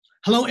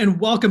Hello and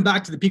welcome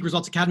back to the Peak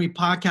Results Academy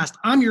podcast.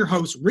 I'm your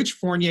host, Rich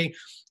Fournier,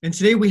 and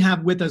today we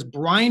have with us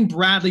Brian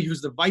Bradley, who's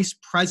the Vice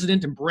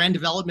President in Brand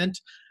Development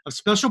of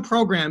Special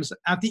Programs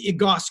at the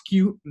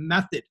Egoscue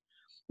Method.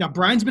 Now,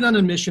 Brian's been on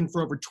a mission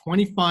for over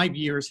 25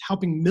 years,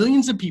 helping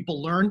millions of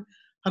people learn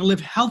how to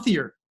live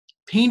healthier,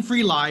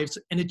 pain-free lives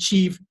and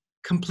achieve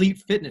complete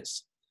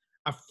fitness.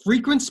 A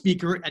frequent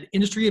speaker at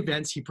industry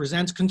events, he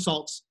presents,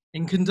 consults,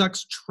 and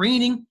conducts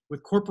training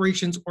with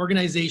corporations,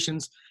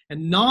 organizations,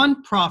 and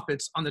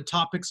nonprofits on the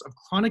topics of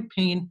chronic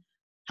pain,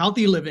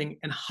 healthy living,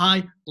 and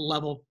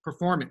high-level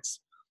performance.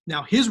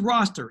 Now, his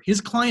roster,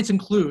 his clients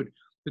include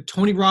the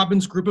Tony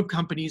Robbins Group of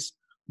Companies,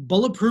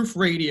 Bulletproof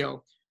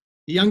Radio,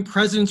 the Young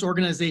Presidents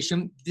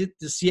Organization, the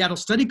Seattle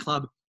Study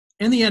Club,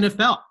 and the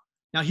NFL.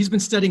 Now, he's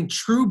been studying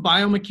true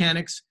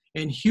biomechanics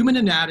and human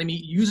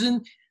anatomy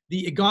using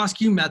the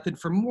Egoscue method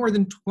for more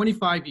than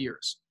 25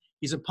 years.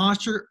 He's a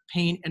posture,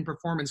 pain, and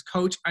performance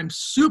coach. I'm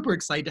super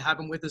excited to have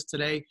him with us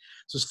today.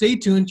 So stay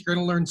tuned. You're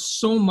going to learn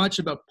so much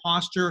about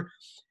posture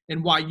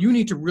and why you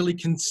need to really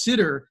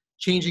consider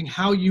changing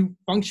how you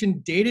function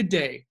day to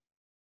day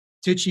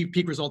to achieve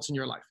peak results in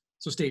your life.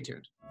 So stay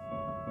tuned.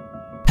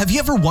 Have you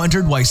ever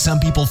wondered why some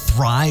people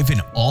thrive in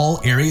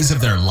all areas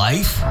of their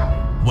life?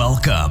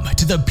 Welcome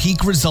to the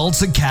Peak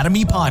Results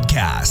Academy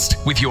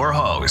podcast with your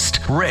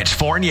host, Rich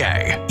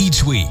Fournier.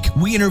 Each week,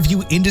 we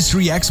interview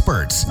industry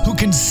experts who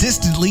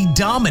consistently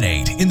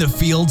dominate in the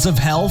fields of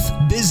health,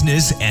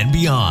 business, and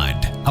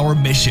beyond. Our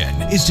mission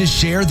is to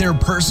share their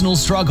personal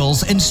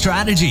struggles and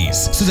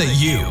strategies so that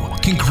you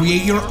can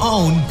create your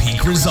own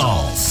peak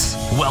results.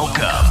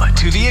 Welcome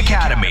to the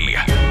Academy.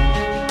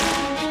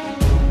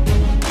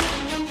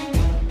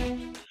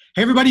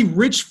 Hey everybody,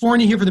 Rich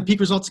Fournier here for the Peak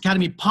Results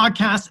Academy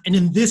podcast. And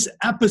in this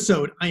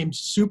episode, I am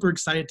super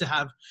excited to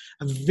have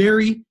a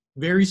very,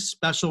 very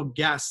special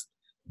guest.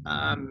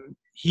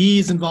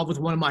 He's involved with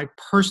one of my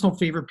personal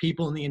favorite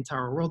people in the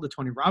entire world, the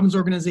Tony Robbins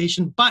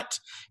organization, but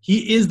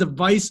he is the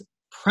Vice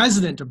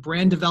President of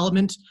Brand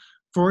Development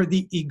for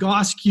the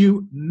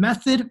Egoscue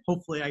Method.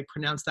 Hopefully I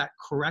pronounced that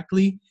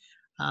correctly.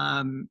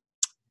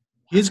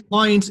 His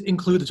clients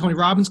include the Tony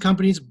Robbins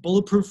Companies,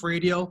 Bulletproof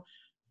Radio,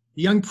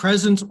 the Young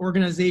Presidents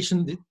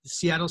Organization, the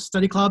Seattle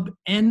Study Club,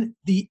 and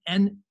the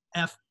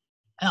NFL.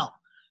 Now,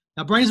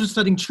 Brian's been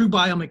studying true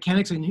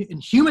biomechanics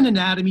and human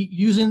anatomy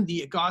using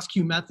the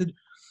Egoscue method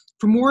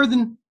for more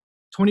than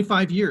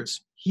 25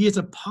 years. He is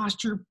a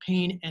posture,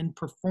 pain, and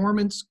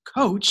performance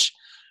coach,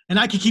 and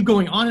I could keep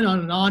going on and on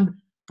and on.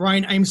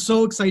 Brian, I'm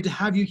so excited to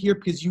have you here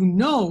because you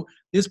know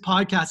this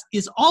podcast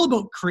is all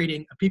about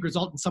creating a peak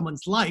result in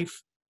someone's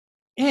life,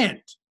 and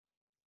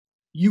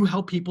you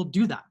help people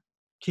do that.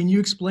 Can you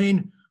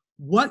explain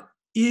what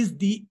is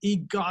the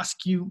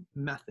Egoscue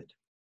method?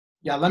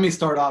 Yeah, let me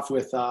start off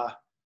with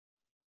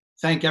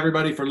thank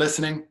everybody for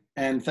listening,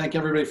 and thank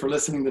everybody for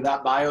listening to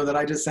that bio that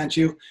I just sent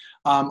you.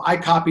 I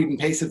copied and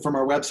pasted from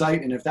our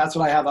website, and if that's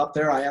what I have up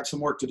there, I have some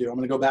work to do. I'm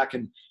going to go back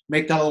and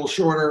make that a little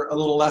shorter, a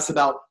little less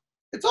about,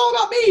 it's all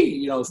about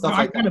me, stuff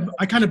like that.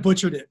 I kind of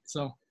butchered it.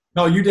 So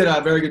no, you did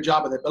a very good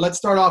job with it. But let's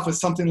start off with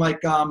something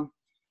like, the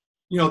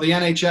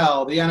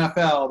NHL, the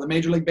NFL, the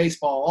Major League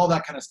Baseball, all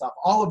that kind of stuff.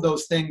 All of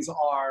those things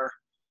are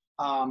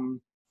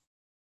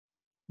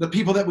the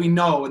people that we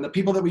know and the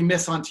people that we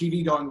miss on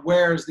TV going,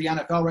 where's the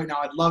NFL right now?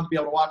 I'd love to be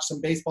able to watch some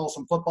baseball,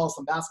 some football,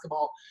 some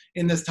basketball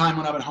in this time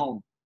when I'm at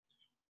home.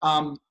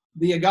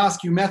 The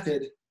Egoscue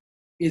method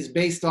is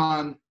based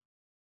on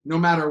no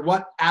matter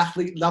what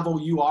athlete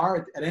level you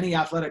are at any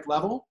athletic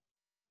level,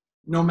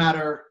 no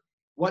matter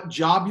what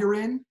job you're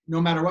in, no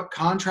matter what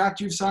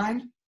contract you've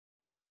signed,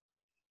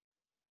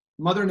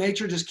 Mother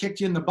Nature just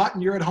kicked you in the butt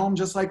and you're at home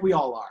just like we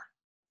all are.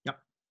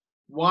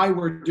 Why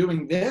we're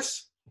doing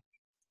this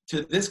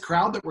to this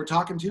crowd that we're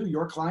talking to,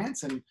 your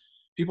clients and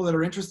people that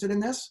are interested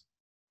in this,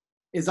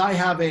 is I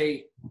have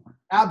a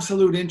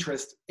absolute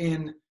interest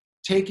in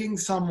taking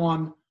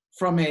someone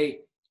from a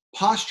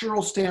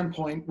postural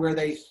standpoint where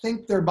they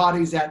think their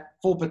body's at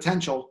full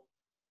potential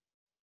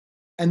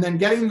and then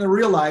getting them to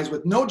realize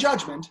with no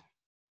judgment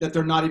that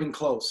they're not even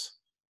close.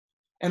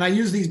 And I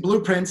use these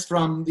blueprints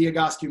from the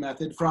Egoscue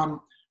method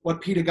from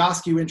what Pete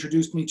Egoscue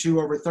introduced me to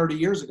over 30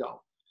 years ago.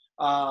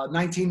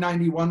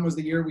 1991 was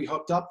the year we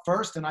hooked up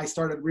first, and I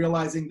started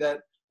realizing that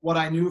what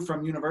I knew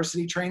from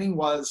university training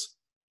was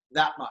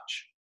that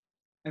much.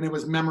 And it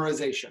was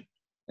memorization.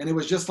 And it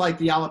was just like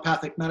the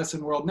allopathic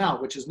medicine world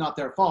now, which is not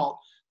their fault.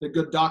 The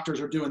good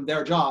doctors are doing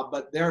their job,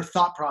 but their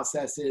thought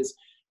process is,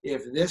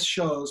 if this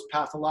shows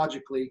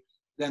pathologically,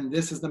 then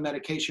this is the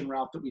medication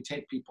route that we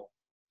take people.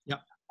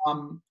 Yep.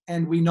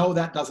 And we know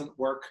that doesn't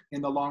work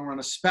in the long run,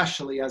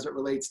 especially as it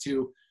relates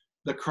to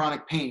the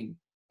chronic pain.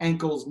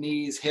 Ankles,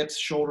 knees, hips,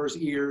 shoulders,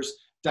 ears,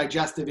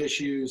 digestive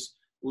issues,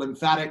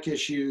 lymphatic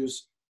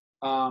issues,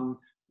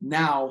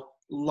 now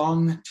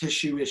lung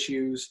tissue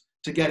issues.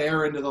 To get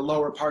air into the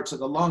lower parts of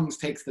the lungs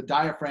takes the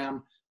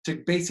diaphragm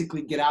to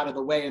basically get out of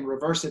the way and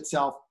reverse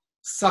itself,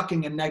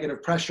 sucking in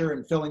negative pressure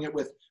and filling it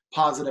with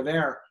positive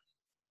air.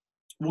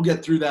 We'll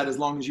get through that as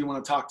long as you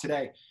want to talk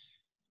today.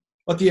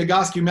 But the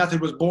Egoscue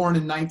method was born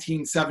in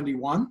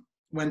 1971.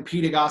 when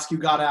Pete Egoscue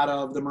got out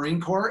of the Marine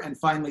Corps and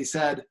finally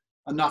said,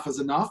 enough is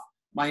enough.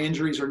 My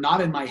injuries are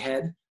not in my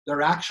head.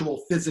 They're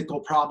actual physical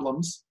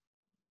problems.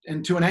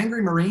 And to an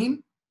angry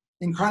Marine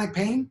in chronic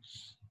pain,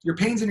 your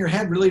pains in your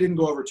head really didn't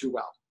go over too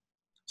well.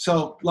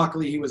 So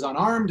luckily he was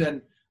unarmed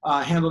and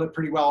handled it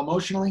pretty well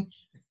emotionally.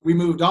 We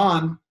moved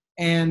on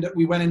and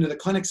we went into the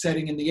clinic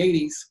setting in the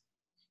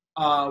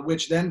 80s,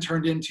 which then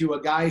turned into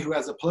a guy who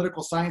has a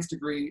political science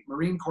degree,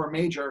 Marine Corps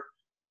major.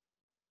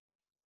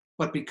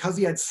 But because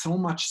he had so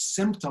much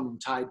symptom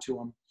tied to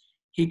him,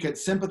 he could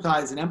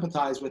sympathize and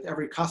empathize with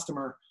every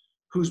customer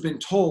who's been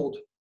told,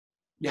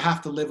 you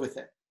have to live with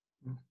it.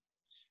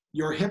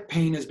 Your hip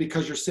pain is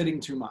because you're sitting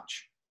too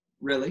much.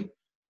 Really?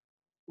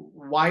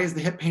 Why is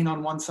the hip pain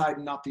on one side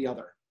and not the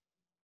other?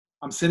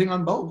 I'm sitting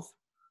on both.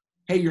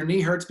 Hey, your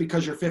knee hurts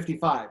because you're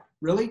 55.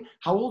 Really?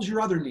 How old's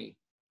your other knee?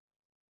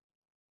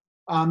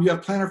 You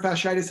have plantar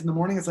fasciitis in the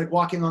morning. It's like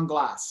walking on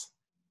glass.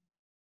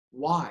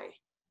 Why?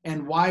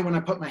 And why, when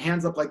I put my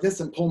hands up like this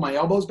and pull my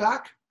elbows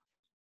back,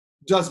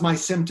 does my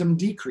symptom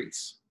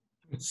decrease?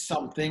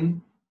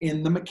 Something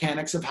in the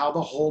mechanics of how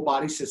the whole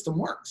body system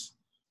works.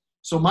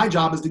 So my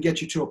job is to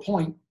get you to a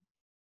point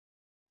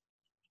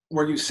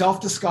where you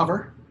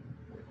self-discover,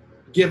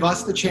 give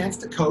us the chance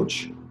to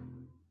coach,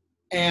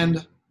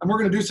 and we're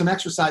going to do some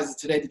exercises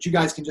today that you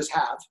guys can just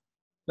have.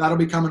 That'll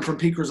be coming from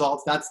Peak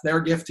Results. That's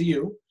their gift to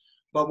you.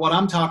 But what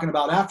I'm talking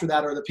about after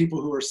that are the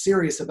people who are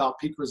serious about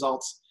Peak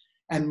Results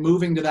and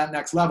moving to that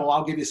next level.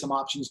 I'll give you some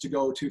options to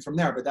go to from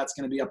there, but that's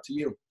going to be up to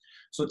you.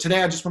 So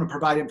today I just want to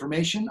provide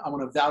information. I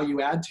want to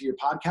value add to your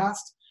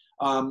podcast.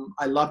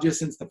 I loved you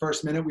since the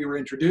first minute we were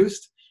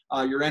introduced.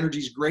 Your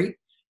energy's great.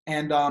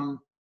 And,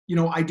 you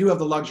know, I do have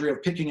the luxury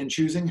of picking and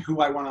choosing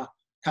who I want to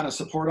kind of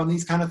support on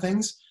these kind of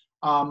things.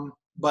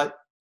 But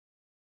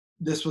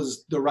this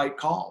was the right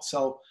call.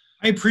 So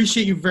I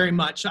appreciate you very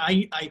much.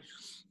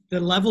 The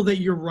level that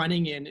you're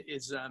running in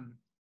is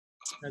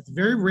that's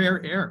very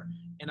rare air.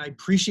 And I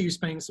appreciate you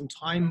spending some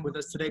time with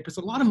us today, because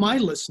a lot of my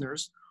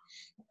listeners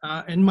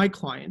and my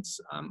clients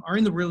are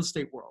in the real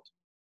estate world.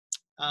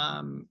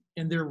 And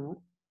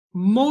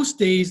most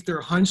days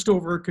they're hunched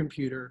over a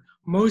computer.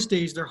 Most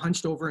days they're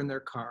hunched over in their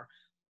car.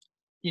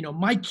 You know,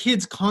 my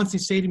kids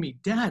constantly say to me,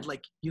 Dad,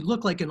 like, you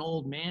look like an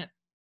old man,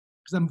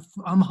 because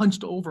I'm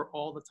hunched over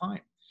all the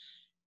time.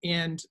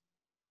 And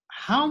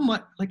how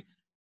much, like,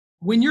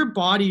 when your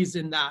body's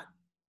in that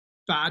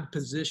bad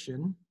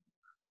position,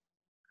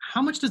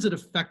 how much does it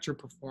affect your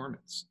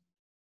performance?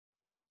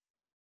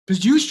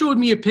 Because you showed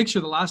me a picture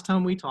the last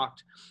time we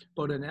talked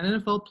about an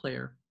NFL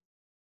player,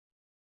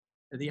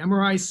 the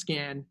MRI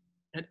scan,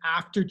 and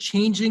after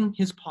changing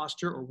his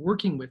posture or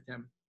working with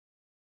him,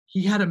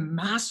 he had a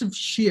massive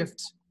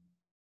shift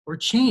or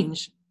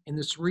change in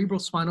the cerebral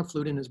spinal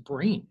fluid in his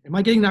brain. Am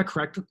I getting that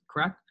correct?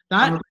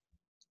 That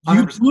 100%.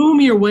 You blew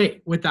me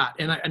away with that.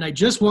 And I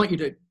just want you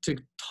to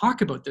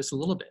talk about this a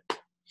little bit.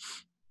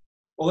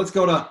 Well, let's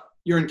go to,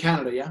 you're in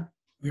Canada, yeah?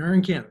 You're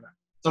in Canada.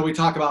 So we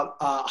talk about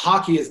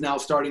hockey is now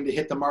starting to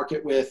hit the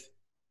market with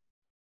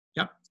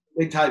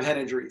big time head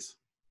injuries.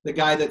 The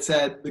guy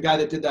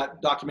that did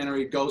that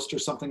documentary Ghost or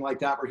something like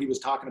that, where he was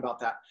talking about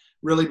that,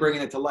 really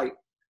bringing it to light.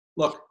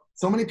 Look,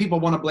 so many people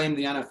want to blame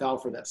the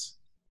NFL for this.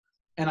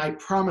 And I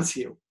promise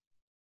you,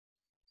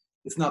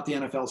 it's not the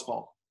NFL's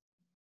fault.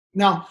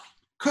 Now,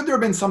 could there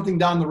have been something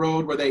down the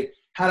road where they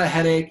had a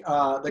headache?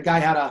 The guy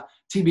had a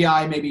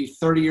TBI maybe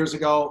 30 years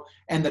ago,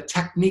 and the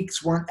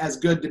techniques weren't as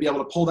good to be able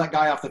to pull that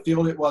guy off the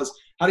field. It was,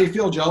 how do you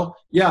feel, Joe?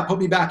 Yeah, put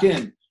me back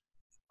in.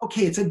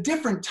 Okay, it's a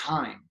different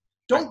time.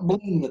 Don't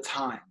blame the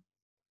time.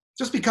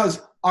 Just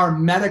because our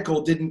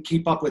medical didn't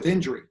keep up with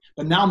injury,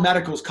 but now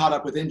medical's caught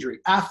up with injury.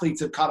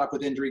 Athletes have caught up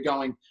with injury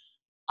going,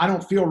 I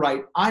don't feel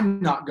right.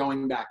 I'm not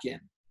going back in.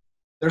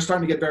 They're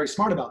starting to get very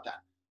smart about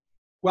that.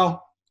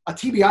 Well, a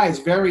TBI is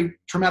very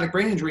traumatic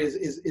brain injury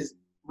is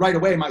right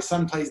away. My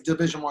son plays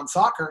Division I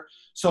soccer.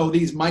 So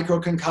these micro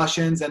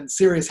concussions and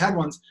serious head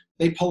ones,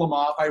 they pull them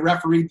off. I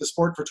refereed the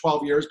sport for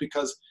 12 years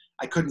because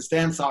I couldn't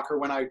stand soccer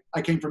when I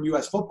came from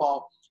US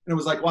football. And it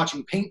was like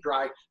watching paint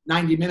dry.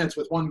 90 minutes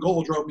with one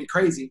goal drove me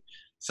crazy.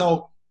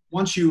 So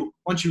once you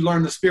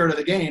learn the spirit of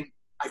the game,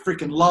 I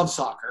freaking love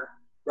soccer,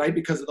 right?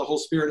 Because of the whole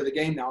spirit of the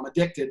game now. I'm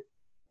addicted.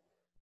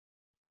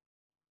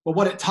 But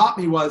what it taught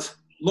me was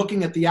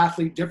looking at the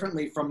athlete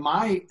differently from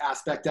my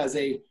aspect as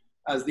the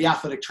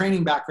athletic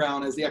training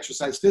background, as the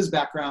exercise phys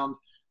background,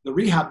 the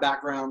rehab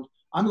background.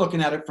 I'm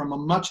looking at it from a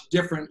much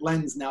different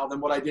lens now than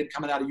what I did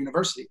coming out of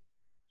university.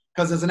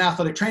 Because as an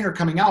athletic trainer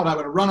coming out, I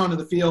would have run onto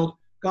the field,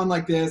 gone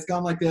like this.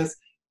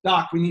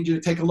 Doc, we need you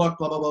to take a look,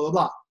 blah, blah, blah, blah,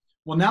 blah.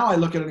 Well, now I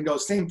look at it and go,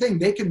 same thing.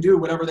 They can do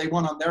whatever they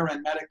want on their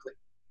end medically.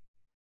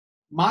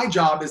 My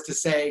job is to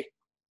say,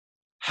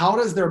 how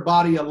does their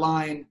body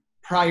align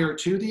prior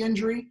to the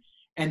injury?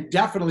 And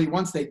definitely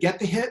once they get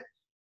the hit,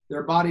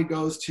 their body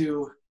goes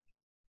to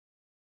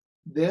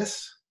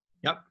this.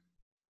 Yep.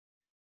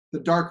 The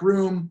dark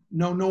room,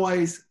 no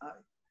noise,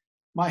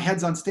 my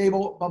head's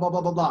unstable, blah, blah,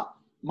 blah, blah, blah.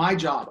 My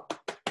job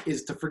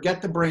is to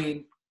forget the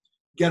brain,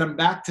 get them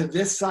back to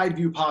this side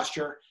view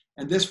posture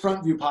and this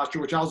front view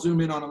posture, which I'll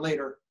zoom in on it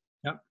later.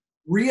 Yep.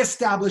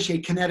 reestablish a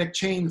kinetic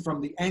chain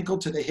from the ankle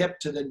to the hip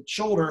to the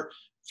shoulder,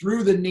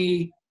 through the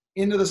knee,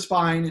 into the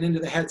spine, and into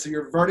the head. So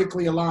you're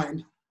vertically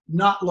aligned,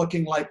 not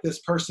looking like this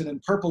person in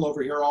purple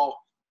over here, all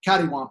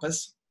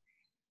cattywampus.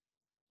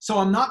 So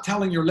I'm not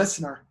telling your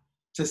listener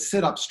to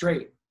sit up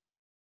straight.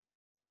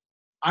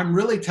 I'm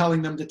really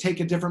telling them to take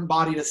a different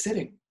body to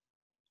sitting.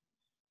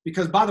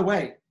 Because, by the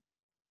way,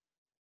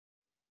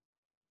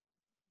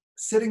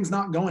 sitting's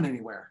not going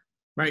anywhere.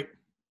 Right.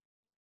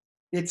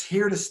 It's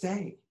here to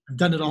stay. I've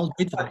done it all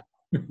day today.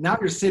 Now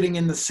you're sitting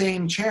in the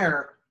same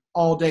chair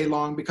all day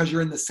long because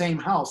you're in the same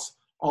house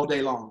all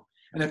day long.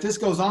 And if this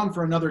goes on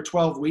for another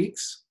 12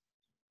 weeks,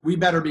 we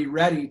better be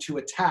ready to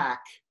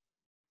attack,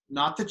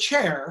 not the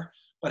chair,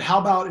 but how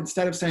about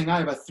instead of saying I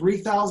have a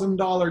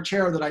 $3,000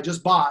 chair that I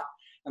just bought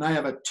and I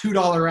have a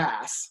 $2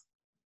 ass,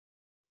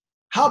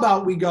 how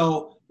about we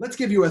go, let's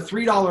give you a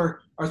 $3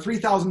 or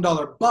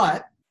 $3,000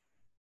 butt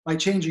by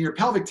changing your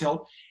pelvic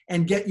tilt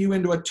and get you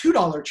into a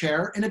 $2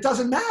 chair, and it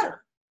doesn't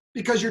matter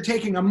because you're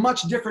taking a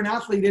much different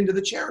athlete into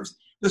the chairs,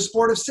 the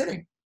sport of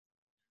sitting.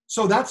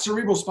 So that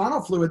cerebral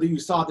spinal fluid that you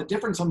saw, the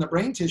difference on the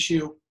brain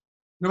tissue,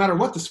 no matter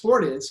what the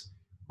sport is,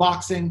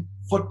 boxing,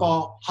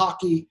 football,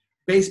 hockey,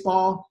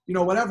 baseball,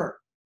 whatever.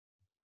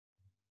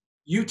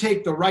 You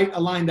take the right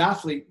aligned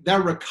athlete,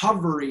 their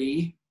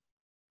recovery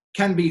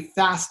can be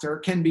faster,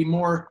 can be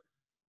more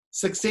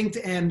succinct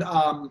and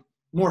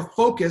more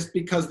focused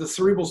because the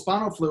cerebral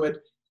spinal fluid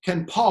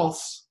can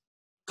pulse,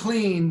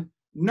 clean,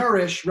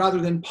 nourish, rather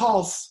than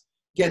pulse,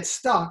 get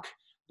stuck,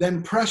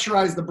 then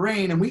pressurize the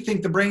brain, and we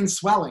think the brain's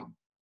swelling.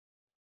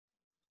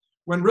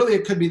 When really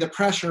it could be the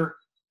pressure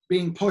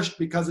being pushed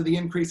because of the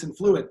increase in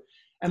fluid.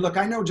 And look,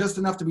 I know just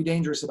enough to be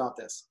dangerous about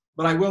this,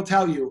 but I will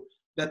tell you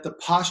that the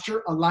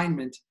posture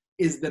alignment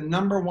is the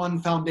number one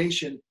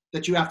foundation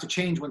that you have to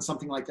change when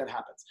something like that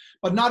happens.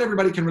 But not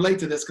everybody can relate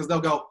to this because they'll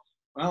go,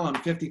 well, I'm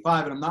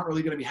 55 and I'm not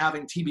really going to be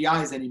having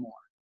TBIs anymore.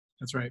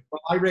 That's right.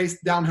 Well, I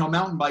raced downhill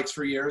mountain bikes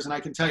for years, and I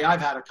can tell you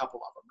I've had a couple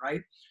of them,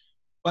 right?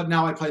 But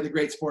now I play the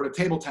great sport of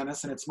table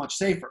tennis, and it's much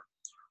safer.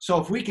 So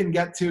if we can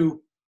get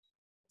to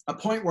a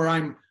point where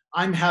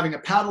I'm having a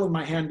paddle in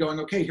my hand going,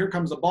 okay, here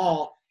comes a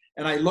ball,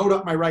 and I load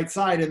up my right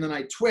side, and then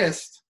I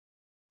twist,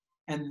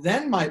 and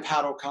then my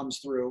paddle comes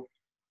through.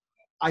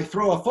 I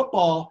throw a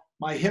football,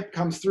 my hip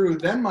comes through,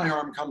 then my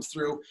arm comes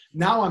through.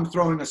 Now I'm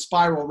throwing a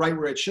spiral right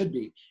where it should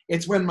be.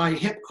 It's when my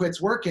hip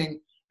quits working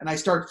and I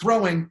start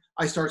throwing,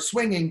 I start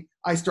swinging,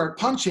 I start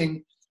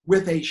punching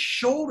with a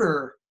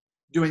shoulder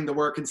doing the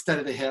work instead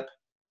of the hip.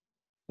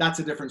 That's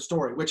a different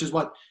story, which is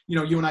what,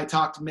 you and I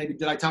talked, maybe,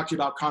 did I talk to you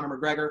about Conor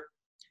McGregor?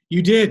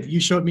 You did. You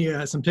showed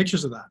me some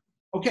pictures of that.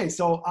 Okay,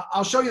 so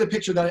I'll show you the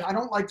picture that I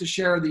don't like to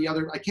share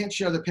I can't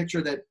share the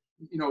picture that,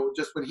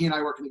 just when he and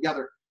I working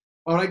together.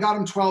 But I got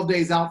him 12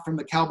 days out from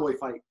the cowboy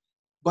fight.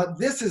 But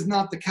this is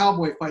not the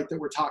cowboy fight that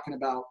we're talking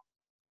about.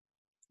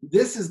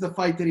 This is the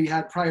fight that he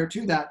had prior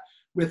to that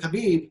with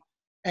Khabib.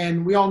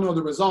 And we all know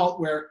the result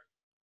where,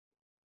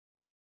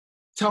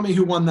 tell me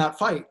who won that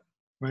fight.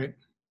 Right.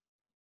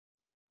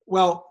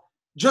 Well,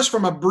 just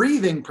from a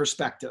breathing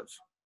perspective.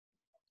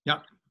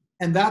 Yep.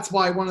 And that's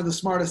why one of the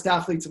smartest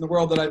athletes in the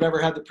world that I've ever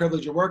had the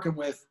privilege of working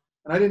with,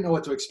 and I didn't know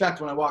what to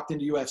expect when I walked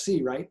into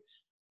UFC, right?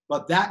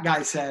 But that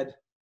guy said,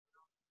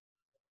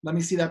 let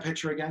me see that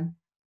picture again.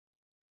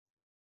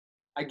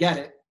 I get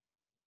it.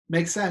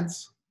 Makes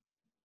sense.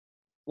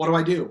 What do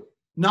I do?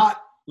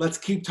 Not, let's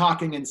keep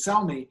talking and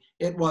sell me.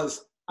 It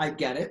was, I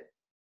get it.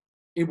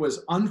 It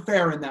was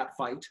unfair in that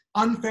fight.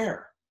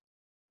 Unfair.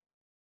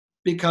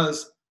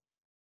 Because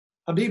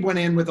Khabib went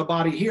in with a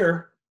body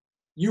here.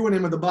 You went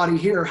in with a body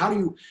here. How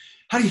do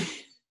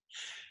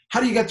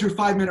you get through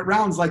 5-minute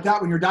rounds like that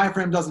when your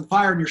diaphragm doesn't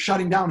fire and you're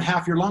shutting down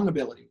half your lung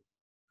ability?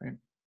 Right.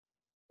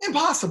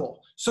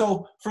 Impossible.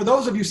 So for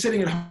those of you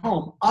sitting at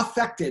home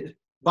affected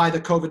by the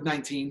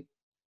COVID-19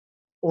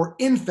 or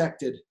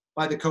infected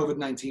by the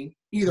COVID-19,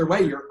 either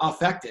way, you're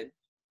affected.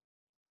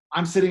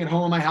 I'm sitting at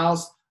home in my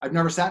house. I've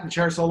never sat in a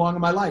chair so long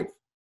in my life.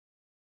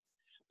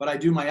 But I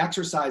do my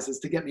exercises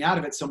to get me out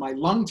of it so my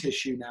lung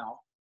tissue now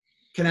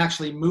can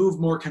actually move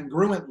more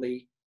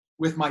congruently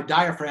with my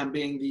diaphragm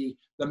being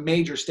the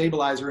major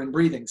stabilizer in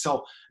breathing.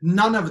 So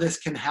none of this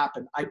can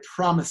happen, I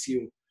promise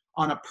you,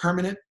 on a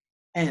permanent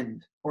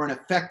end or an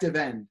effective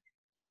end,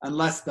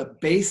 unless the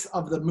base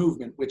of the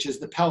movement, which is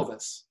the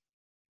pelvis,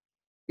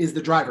 is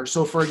the driver.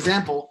 So for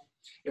example,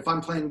 if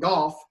I'm playing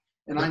golf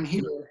and I'm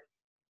here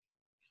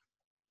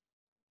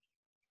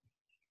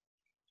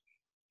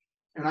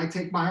and I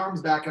take my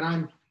arms back and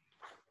I'm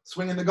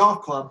swinging the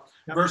golf club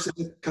versus,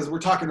 because we're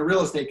talking to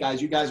real estate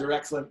guys, you guys are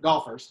excellent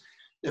golfers.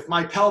 If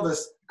my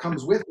pelvis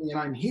comes with me and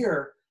I'm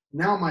here,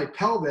 now my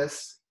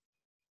pelvis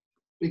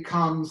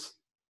becomes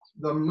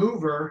the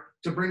mover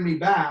to bring me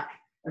back.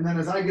 And then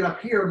as I get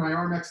up here, my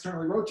arm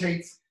externally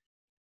rotates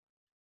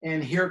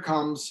and here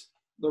comes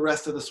the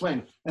rest of the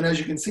swing. And as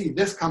you can see,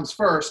 this comes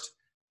first,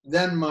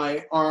 then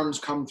my arms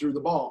come through the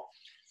ball.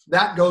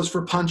 That goes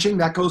for punching,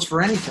 that goes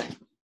for anything.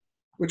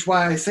 Which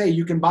why I say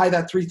you can buy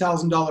that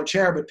 $3,000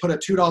 chair, but put a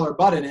 $2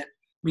 butt in it,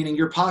 meaning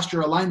your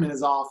posture alignment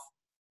is off.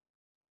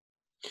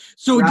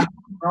 So rather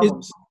than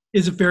problems.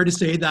 is it fair to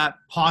say that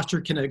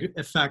posture can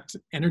affect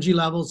energy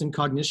levels and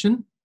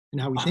cognition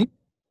and how we think?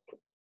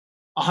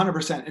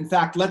 100%. In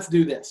fact, let's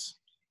do this.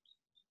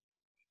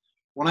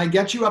 When I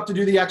get you up to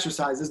do the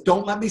exercises,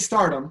 don't let me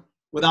start them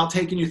without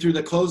taking you through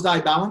the closed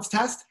eye balance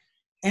test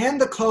and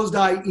the closed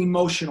eye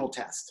emotional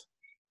test.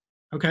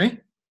 Okay.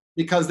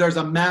 Because there's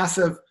a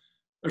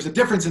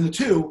difference in the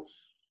two,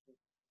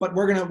 but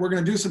we're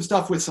gonna do some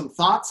stuff with some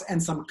thoughts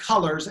and some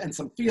colors and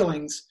some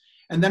feelings,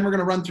 and then we're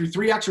gonna run through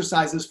 3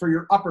 exercises for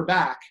your upper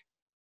back,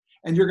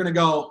 and you're gonna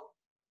go,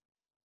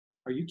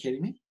 are you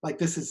kidding me? Like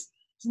this is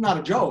not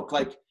a joke.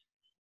 Like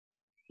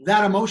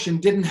that emotion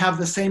didn't have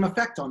the same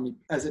effect on me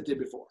as it did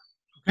before.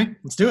 Okay,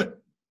 let's do it.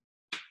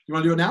 You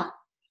wanna do it now?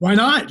 Why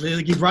not?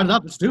 Like you brought it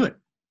up, let's do it.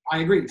 I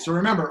agree. So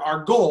remember,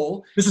 our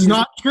goal. This is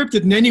not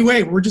scripted in any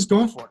way. We're just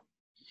going for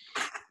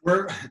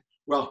it.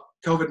 Well,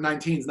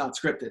 COVID-19 is not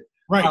scripted.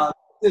 Right.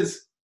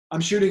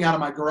 I'm shooting out of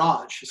my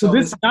garage. So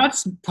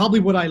that's probably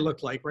what I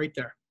look like right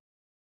there.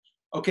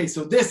 Okay,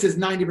 so this is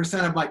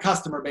 90% of my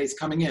customer base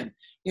coming in.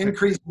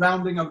 Increased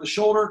rounding of the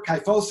shoulder,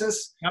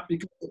 kyphosis,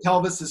 because the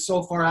pelvis is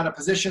so far out of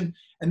position.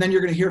 And then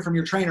you're going to hear from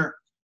your trainer,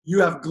 you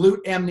have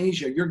glute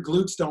amnesia. Your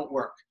glutes don't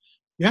work.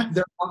 Yeah.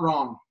 They're not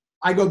wrong.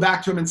 I go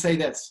back to him and say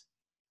this.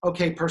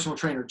 Okay, personal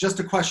trainer, just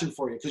a question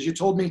for you, because you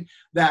told me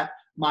that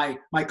my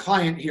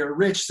client here,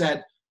 Rich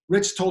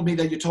told me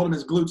that you told him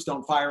his glutes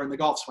don't fire in the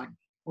golf swing.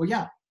 Well,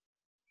 yeah.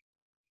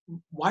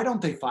 Why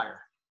don't they fire?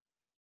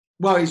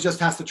 Well, he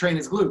just has to train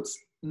his glutes.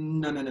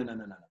 No.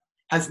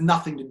 Has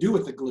nothing to do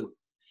with the glute.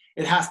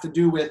 It has to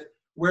do with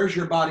where's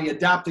your body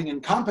adapting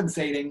and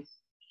compensating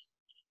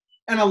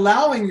and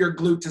allowing your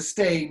glute to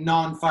stay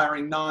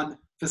non-firing,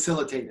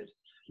 non-facilitated.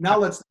 Now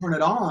let's turn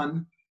it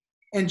on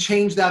and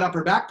change that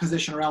upper back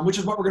position around, which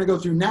is what we're going to go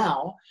through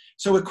now.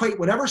 So equate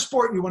whatever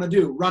sport you want to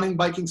do, running,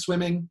 biking,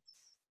 swimming,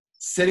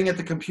 sitting at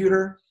the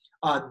computer,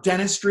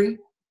 dentistry.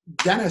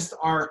 Dentists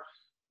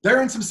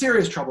they're in some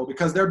serious trouble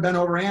because they're bent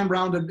over and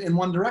rounded in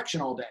one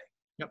direction all day.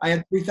 Yep. I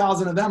had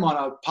 3,000 of them on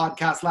a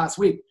podcast last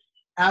week.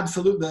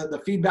 Absolutely.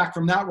 The feedback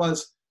from that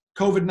was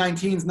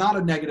COVID-19 is not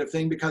a negative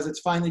thing because it's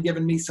finally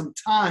given me some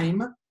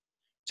time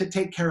to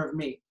take care of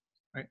me.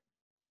 Right.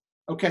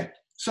 Okay.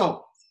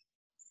 So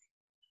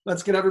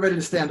let's get everybody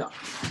to stand up.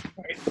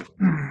 Right.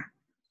 And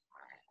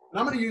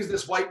I'm going to use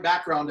this white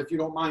background, if you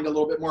don't mind, a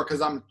little bit more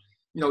because I'm,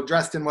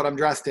 dressed in what I'm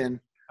dressed in.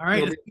 All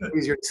right. It'll be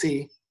easier to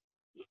see.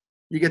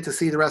 You get to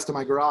see the rest of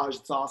my garage.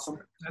 It's awesome.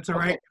 That's all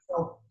right. Okay,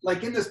 so,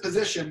 like in this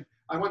position,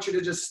 I want you to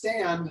just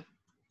stand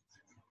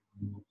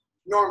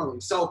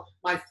normally. So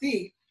my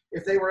feet,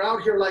 if they were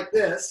out here like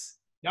this,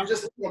 you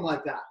just leave them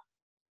like that.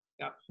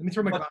 Yeah. Let me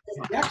throw my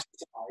glasses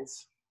on.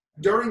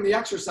 During the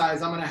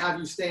exercise, I'm going to have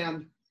you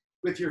stand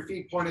with your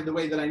feet pointed the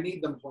way that I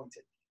need them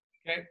pointed.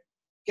 Okay.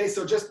 Okay,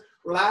 so just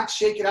relax,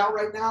 shake it out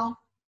right now,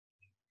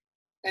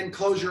 and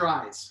close your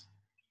eyes.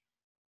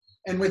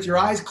 And with your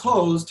eyes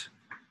closed,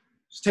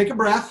 just take a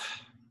breath,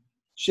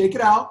 shake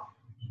it out,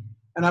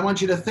 and I want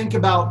you to think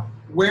about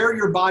where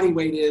your body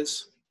weight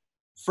is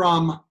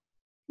from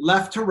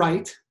left to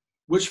right,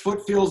 which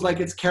foot feels like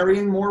it's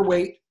carrying more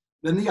weight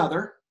than the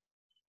other.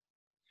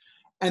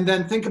 And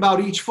then think about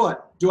each foot.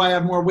 Do I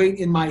have more weight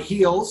in my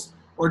heels,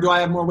 or do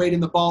I have more weight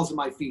in the balls of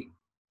my feet?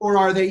 Or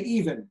are they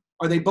even?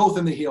 Are they both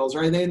in the heels?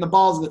 Or are they in the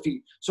balls of the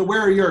feet? So where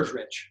are yours,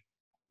 Rich?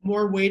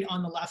 More weight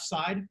on the left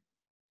side.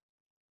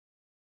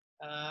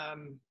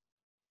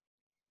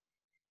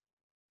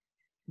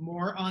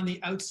 More on the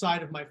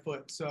outside of my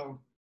foot, so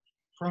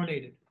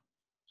pronated.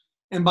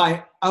 And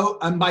by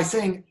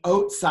saying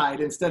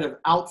outside instead of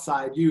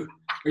outside, are you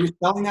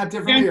spelling that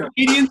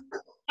differently?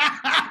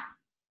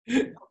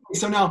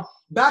 So now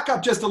back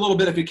up just a little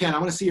bit if you can. I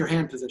want to see your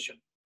hand position.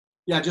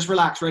 Yeah, just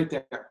relax right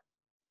there.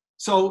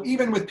 So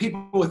even with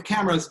people with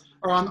cameras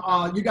or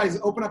on, you guys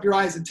open up your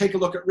eyes and take a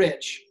look at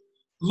Rich.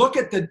 Look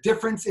at the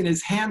difference in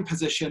his hand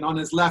position on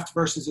his left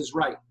versus his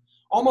right.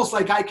 Almost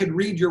like I could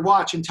read your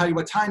watch and tell you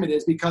what time it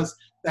is because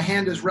the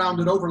hand is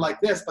rounded over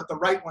like this, but the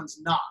right one's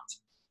not.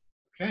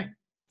 Okay.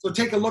 So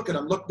take a look at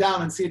him. Look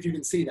down and see if you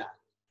can see that.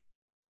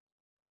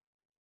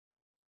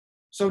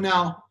 So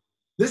now,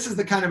 this is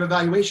the kind of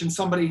evaluation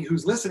somebody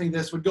who's listening to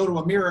this would go to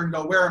a mirror and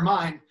go, where are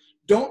mine?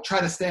 Don't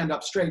try to stand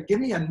up straight. Give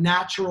me a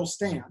natural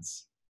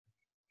stance.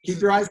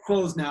 Keep your eyes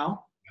closed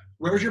now.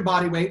 Where's your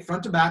body weight,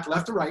 front to back,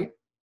 left to right?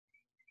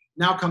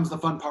 Now comes the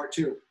fun part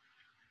too.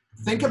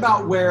 Think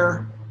about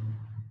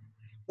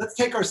let's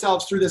take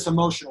ourselves through this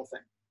emotional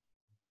thing.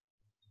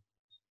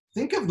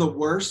 Think of the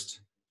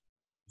worst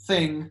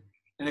thing,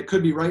 and it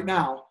could be right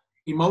now,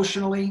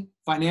 emotionally,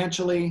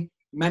 financially,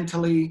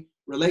 mentally,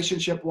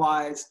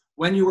 relationship-wise,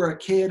 when you were a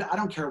kid. I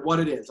don't care what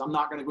it is. I'm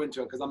not going to go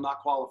into it because I'm not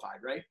qualified,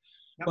 right?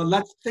 Yep. But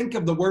let's think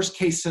of the worst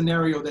case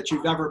scenario that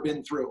you've ever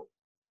been through.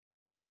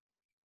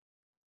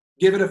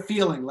 Give it a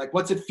feeling. Like,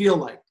 what's it feel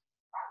like?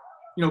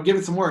 Give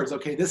it some words.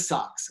 Okay, this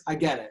sucks. I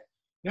get it.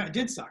 Yeah, it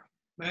did suck.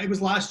 It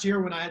was last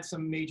year when I had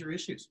some major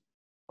issues.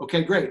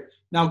 Okay, great.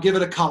 Now give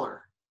it a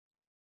color.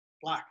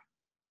 Black.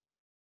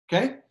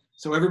 Okay,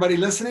 so everybody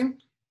listening,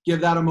 give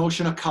that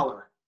emotion a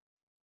color.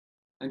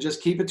 And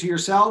just keep it to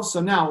yourselves.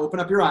 So now open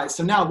up your eyes.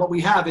 So now what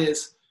we have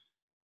is,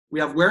 we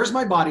have where's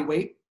my body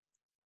weight?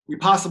 We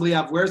possibly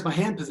have where's my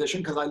hand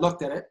position because I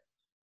looked at it.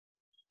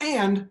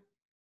 And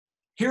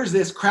here's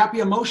this crappy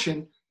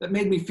emotion that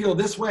made me feel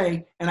this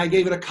way and I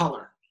gave it a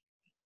color.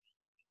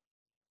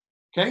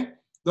 Okay?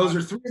 Those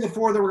are 3 of the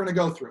 4 that we're going to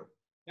go through.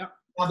 Yep.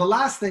 Now the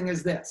last thing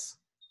is this.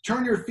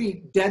 Turn your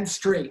feet dead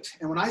straight.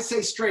 And when I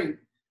say straight,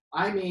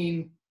 I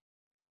mean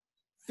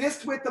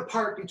fist width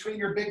apart between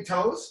your big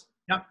toes.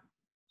 Yep.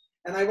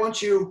 And I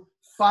want you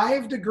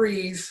 5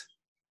 degrees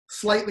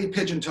slightly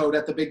pigeon-toed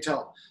at the big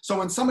toe. So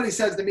when somebody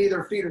says to me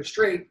their feet are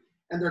straight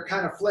and they're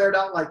kind of flared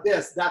out like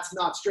this, that's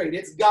not straight.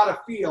 It's got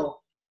to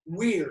feel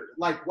weird.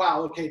 Like,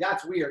 wow, okay,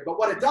 that's weird. But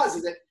what it does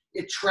is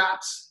it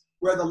traps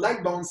where the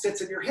leg bone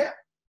sits in your hip.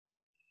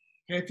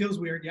 Okay, it feels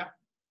weird, yeah.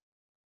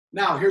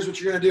 Now, here's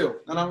what you're going to do.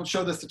 And I don't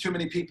show this to too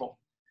many people.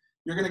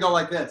 You're going to go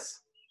like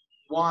this.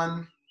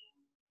 1,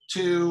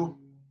 2,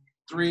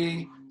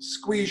 3.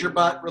 Squeeze your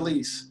butt,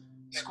 release.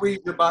 Squeeze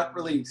your butt,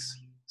 release.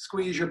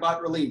 Squeeze your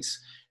butt, release.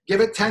 Give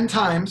it 10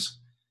 times.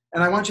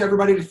 And I want you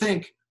everybody to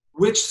think,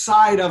 which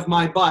side of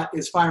my butt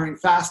is firing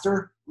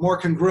faster, more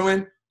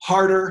congruent,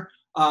 harder?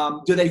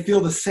 Do they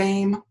feel the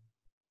same?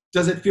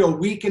 Does it feel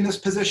weak in this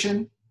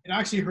position? It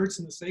actually hurts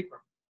in the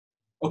sacrum.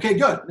 Okay,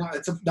 good. Now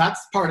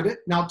that's part of it.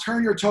 Now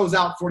turn your toes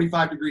out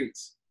 45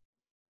 degrees.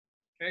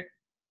 Okay.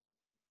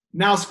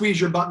 Now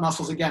squeeze your butt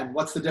muscles again.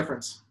 What's the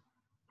difference?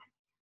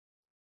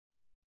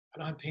 I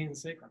don't have pain in the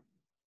sacrum.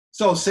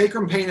 So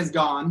sacrum pain is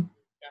gone.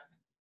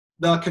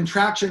 The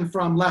contraction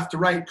from left to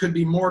right could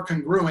be more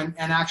congruent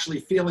and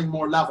actually feeling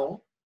more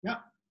level. Yeah.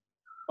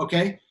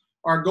 Okay.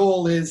 Our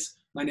goal is,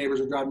 my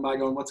neighbors are driving by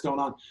going, what's going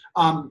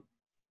on?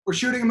 We're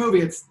shooting a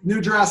movie. It's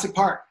New Jurassic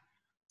Park.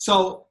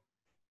 So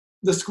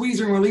the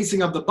squeezing and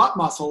releasing of the butt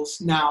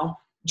muscles now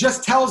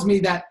just tells me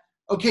that,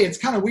 okay, it's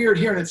kind of weird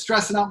here and it's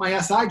stressing out my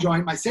SI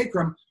joint, my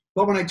sacrum.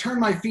 But when I turn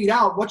my feet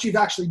out, what you've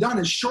actually done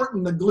is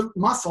shorten the glute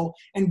muscle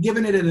and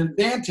given it an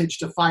advantage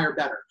to fire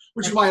better,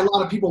 which is why a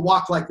lot of people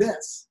walk like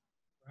this.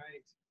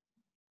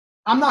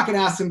 I'm not going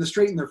to ask them to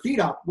straighten their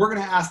feet up. We're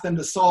going to ask them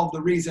to solve the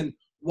reason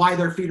why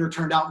their feet are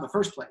turned out in the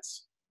first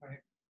place. Right.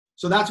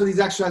 So that's what these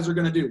exercises are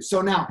going to do.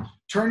 So now,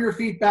 turn your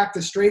feet back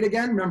to straight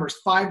again. Remember, it's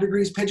 5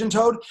 degrees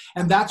pigeon-toed,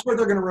 and that's where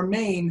they're going to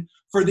remain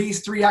for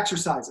these 3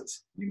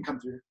 exercises. You can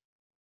come through. Do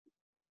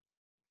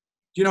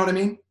you know what I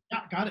mean?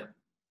 Yeah, got it.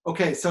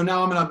 Okay, so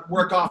now I'm going to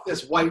work off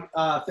this white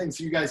thing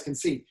so you guys can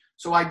see.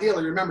 So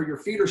ideally, remember, your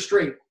feet are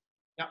straight.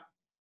 Yeah.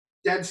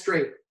 Dead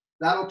straight.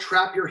 That'll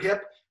trap your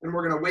hip. And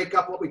we're going to wake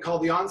up what we call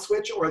the on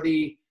switch, or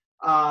the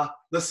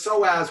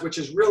psoas, which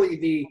is really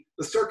the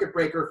circuit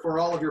breaker for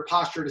all of your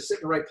posture to sit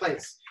in the right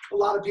place. A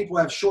lot of people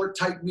have short,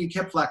 tight, weak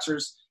hip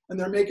flexors, and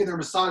they're making their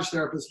massage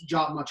therapist's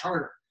job much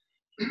harder.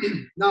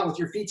 Now, with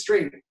your feet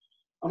straight,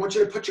 I want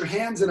you to put your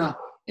hands in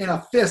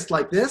a fist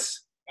like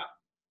this. Yeah.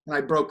 And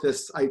I broke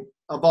this. I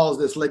avulsed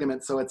this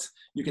ligament, so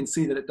you can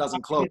see that it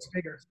doesn't close. It's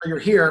bigger. So you're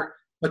here,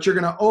 but you're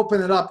going to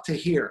open it up to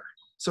here.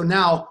 So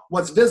now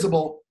what's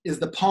visible is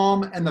the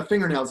palm and the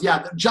fingernails.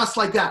 Yeah, just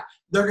like that.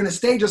 They're going to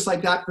stay just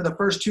like that for the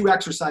first 2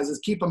 exercises.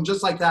 Keep them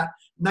just like that,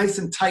 nice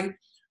and tight,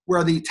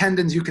 where the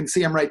tendons, you can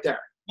see them right there.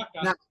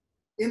 Now,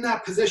 in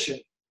that position,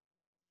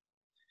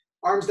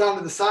 arms down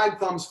to the side,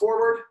 thumbs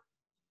forward.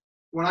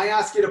 When I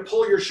ask you to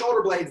pull your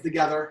shoulder blades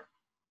together,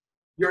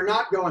 you're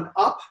not going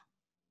up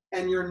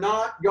and you're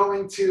not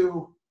going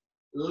to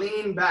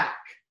lean back.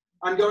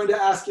 I'm going to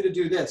ask you to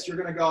do this. You're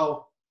going to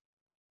go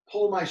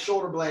pull my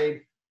shoulder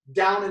blade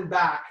down and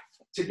back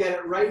to get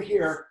it right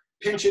here,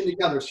 pinching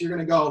together. So you're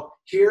going to go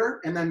here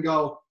and then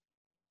go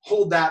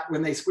hold that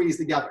when they squeeze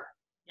together.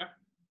 Yep.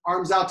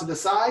 Arms out to the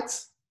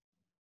sides.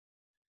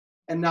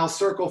 And now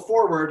circle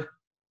forward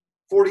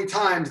 40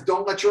 times.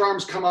 Don't let your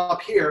arms come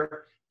up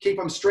here. Keep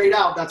them straight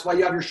out. That's why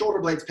you have your shoulder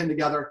blades pinned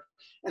together.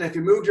 And if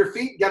you moved your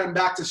feet, get them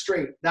back to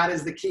straight. That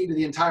is the key to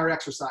the entire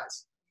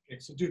exercise. Okay,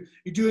 so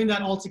you're doing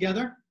that all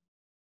together?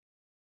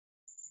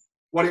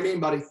 What do you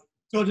mean, buddy?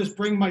 So just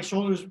bring my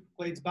shoulders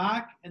blades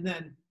back and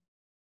then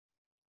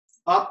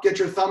up, get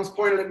your thumbs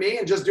pointed at me,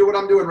 and just do what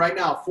I'm doing right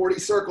now. 40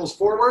 circles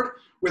forward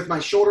with my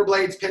shoulder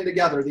blades pinned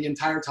together the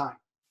entire time.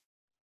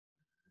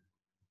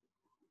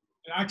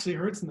 It actually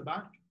hurts in the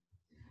back.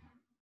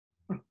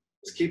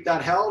 Just keep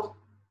that held.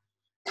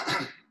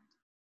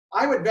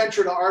 I would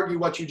venture to argue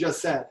what you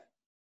just said.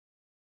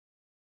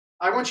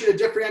 I want you to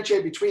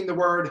differentiate between the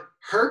word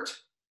hurt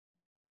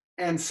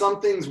and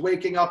something's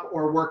waking up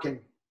or working.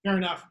 Fair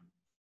enough.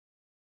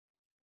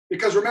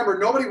 Because remember,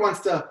 nobody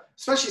wants to,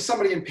 especially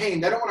somebody in pain,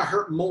 they don't want to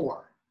hurt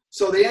more.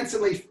 So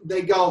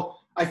they go,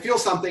 I feel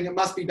something, it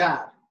must be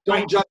bad. Don't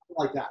Right. judge it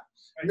like that.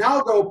 Right.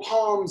 Now go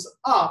palms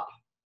up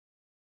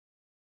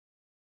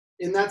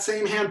in that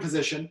same hand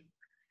position.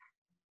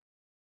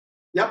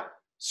 Yep.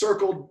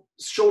 Circle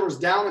shoulders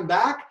down and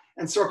back,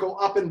 and circle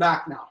up and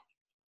back now.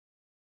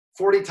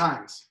 40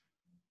 times.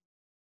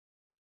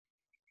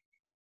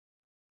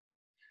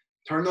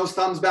 Turn those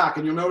thumbs back,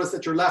 and you'll notice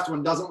that your left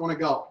one doesn't want to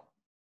go.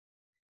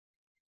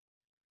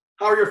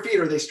 How are your feet?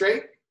 Are they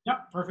straight?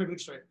 Yep, perfectly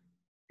straight.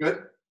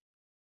 Good.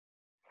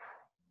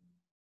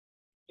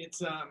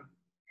 It's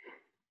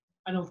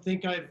I don't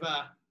think I've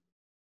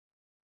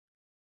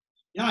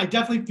yeah, I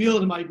definitely feel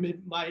it in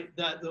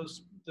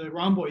the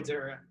rhomboids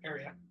area.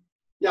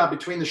 Yeah,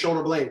 between the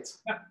shoulder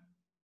blades. Yeah.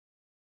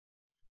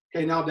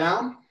 Okay, now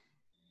down.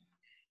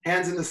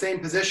 Hands in the same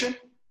position.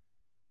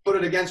 Put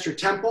it against your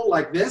temple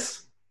like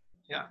this.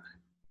 Yeah.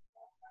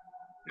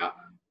 Yeah.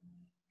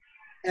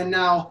 And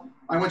now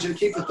I want you to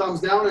keep the thumbs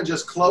down and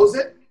just close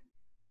it.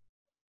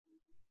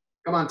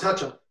 Come on,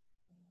 touch them.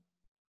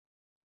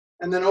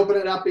 And then open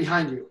it up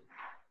behind you.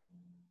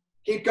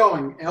 Keep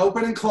going.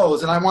 Open and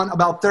close. And I want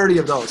about 30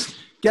 of those.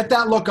 Get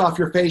that look off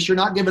your face. You're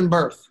not giving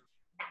birth.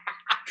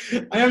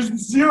 I have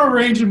zero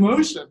range of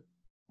motion.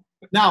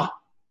 Now,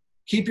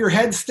 keep your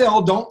head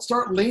still. Don't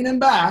start leaning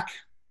back.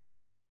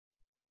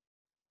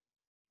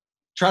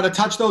 Try to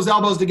touch those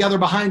elbows together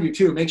behind you,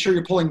 too. Make sure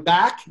you're pulling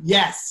back.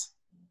 Yes.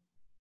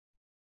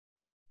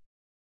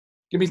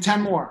 Give me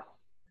 10 more.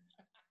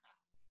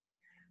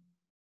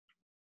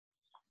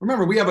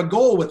 Remember, we have a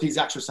goal with these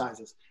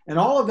exercises, and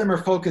all of them are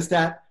focused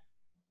at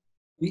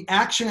the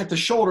action at the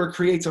shoulder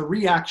creates a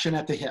reaction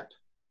at the hip.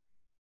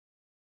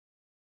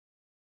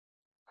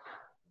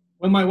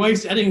 When my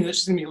wife's editing this,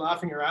 she's going to be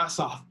laughing her ass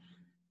off.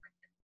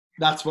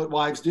 That's what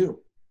wives do.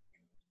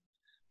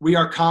 We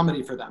are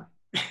comedy for them.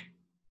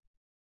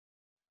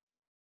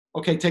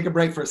 Okay, take a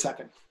break for a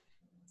second.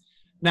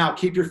 Now,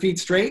 keep your feet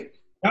straight.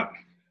 Yep.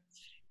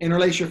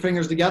 Interlace your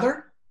fingers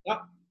together.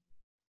 Yep.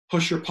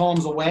 Push your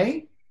palms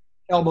away.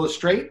 Elbows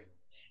straight.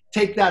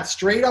 Take that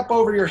straight up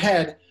over your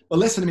head. But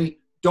listen to me.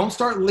 Don't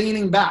start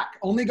leaning back.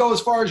 Only go as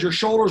far as your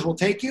shoulders will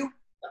take you.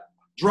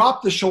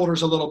 Drop the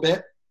shoulders a little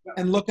bit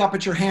and look up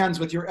at your hands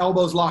with your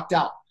elbows locked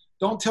out.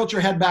 Don't tilt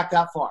your head back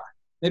that far.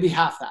 Maybe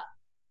half that.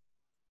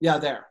 Yeah,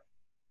 there.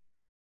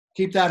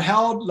 Keep that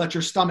held. Let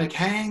your stomach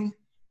hang.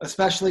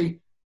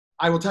 Especially,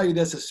 I will tell you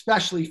this,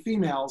 especially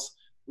females,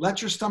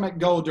 let your stomach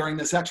go during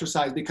this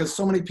exercise because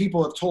so many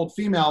people have told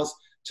females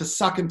to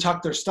suck and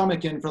tuck their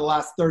stomach in for the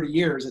last 30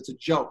 years. It's a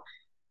joke.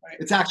 Right?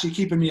 It's actually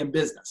keeping me in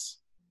business.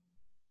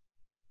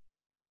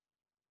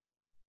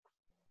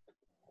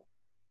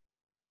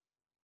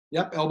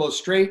 Yep, elbows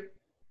straight.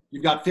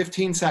 You've got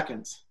 15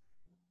 seconds.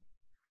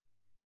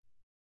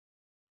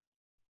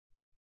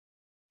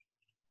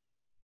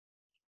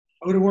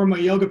 I would have worn my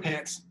yoga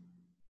pants.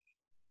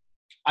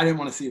 I didn't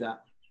want to see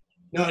that.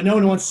 No, no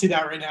one wants to see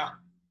that right now.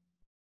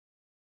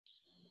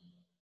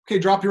 Okay,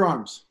 drop your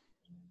arms.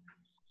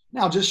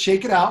 Now just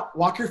shake it out.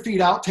 Walk your feet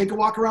out. Take a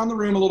walk around the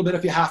room a little bit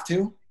if you have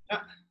to.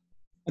 Yeah.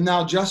 And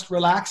now just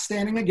relax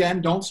standing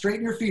again. Don't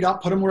straighten your feet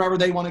up. Put them wherever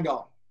they want to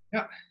go.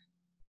 Yeah.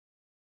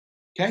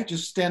 Okay,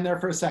 just stand there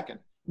for a second.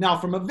 Now,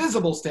 from a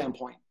visible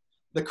standpoint,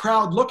 the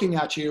crowd looking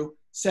at you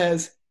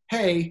says,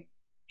 hey,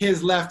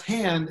 his left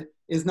hand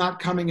is not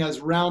coming as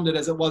rounded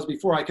as it was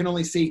before. I can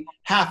only see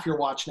half your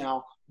watch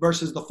now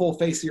versus the full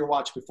face of your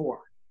watch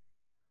before.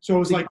 So it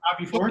was like that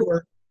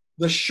before?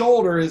 The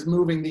shoulder is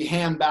moving the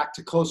hand back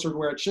to closer to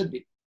where it should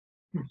be.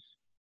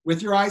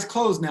 With your eyes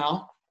closed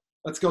now,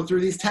 let's go through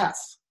these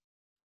tests.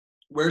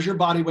 Where's your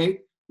body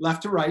weight?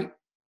 Left to right.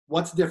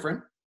 What's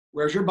different?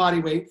 Where's your body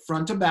weight?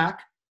 Front to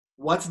back.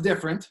 What's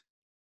different?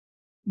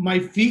 My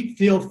feet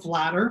feel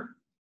flatter.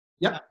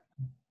 Yep.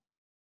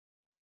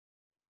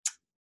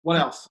 What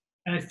else?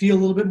 And I feel a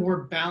little bit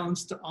more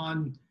balanced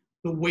on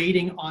the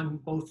weighting on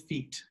both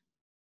feet.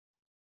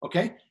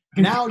 Okay.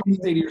 Now you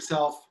say to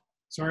yourself,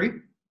 sorry?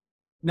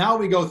 Now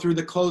we go through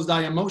the closed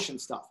eye emotion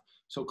stuff.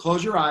 So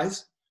close your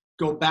eyes.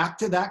 Go back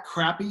to that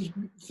crappy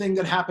thing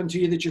that happened to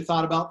you that you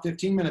thought about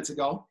 15 minutes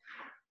ago.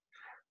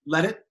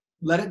 Let it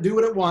do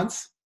it at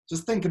once.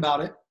 Just think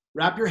about it.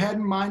 Wrap your head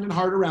and mind and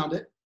heart around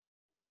it.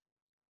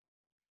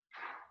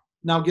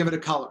 Now give it a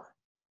color.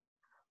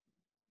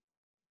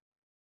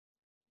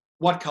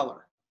 What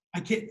color?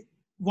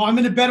 Well, I'm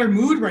in a better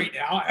mood right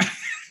now.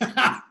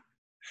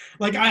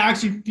 Like I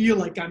actually feel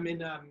like I'm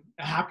in a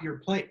happier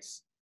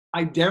place.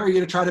 I dare you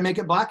to try to make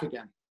it black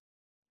again.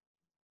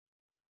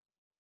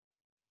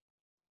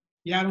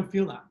 Yeah, I don't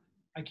feel that.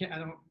 I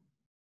don't.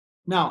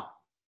 Now,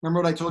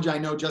 remember what I told you? I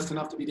know just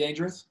enough to be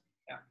dangerous?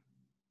 Yeah.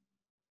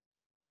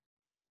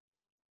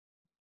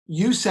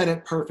 You said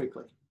it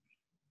perfectly.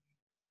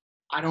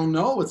 I don't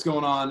know what's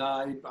going on.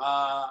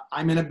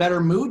 I'm in a better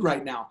mood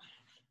right now.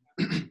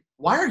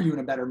 Why are you in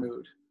a better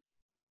mood?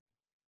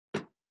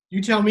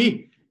 You tell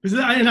me.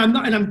 And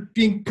I'm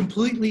being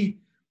completely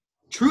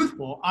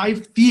truthful. I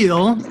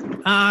feel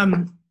I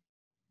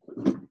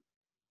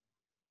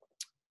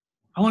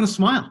want to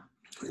smile.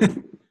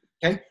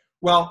 Okay.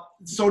 Well,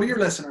 so do your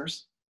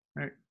listeners.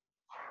 All right.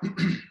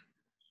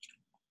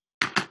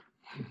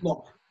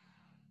 Look,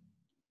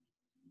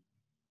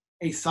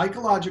 a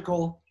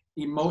psychological,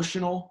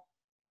 emotional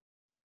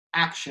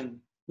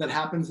action that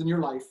happens in your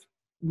life,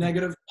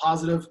 negative,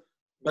 positive,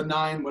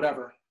 benign,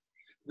 whatever.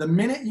 The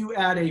minute you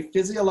add a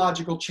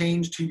physiological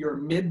change to your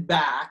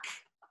mid-back,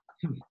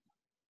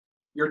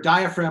 your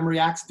diaphragm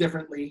reacts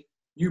differently,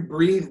 you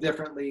breathe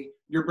differently,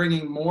 you're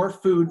bringing more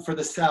food for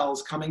the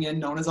cells coming in,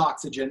 known as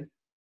oxygen.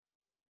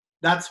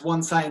 That's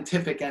one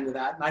scientific end of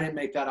that, and I didn't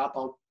make that up.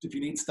 If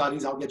you need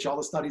studies, I'll get you all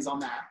the studies on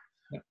that.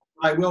 Yeah.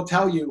 I will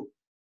tell you,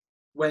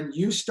 when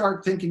you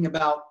start thinking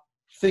about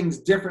things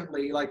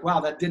differently, like, wow,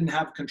 that didn't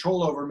have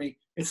control over me,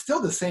 it's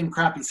still the same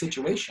crappy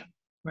situation.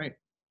 Right.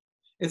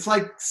 It's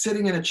like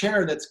sitting in a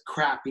chair that's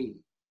crappy.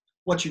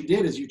 What you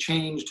did is you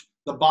changed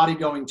the body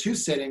going to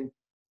sitting,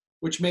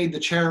 which made the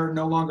chair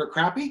no longer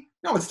crappy.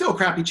 No, it's still a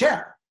crappy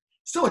chair,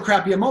 still a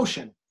crappy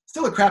emotion,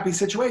 still a crappy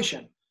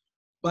situation.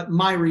 But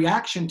my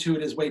reaction to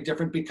it is way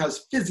different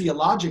because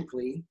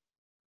physiologically,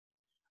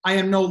 I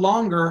am no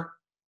longer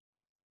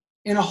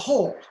in a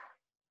hole.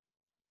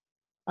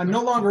 I'm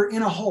no longer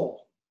in a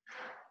hole.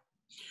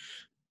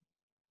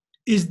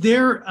 Is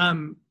there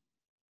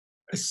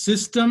a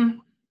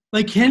system?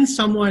 Like, can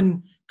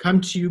someone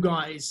come to you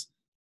guys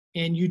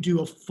and you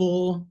do a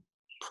full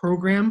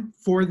program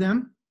for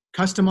them,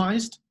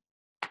 customized?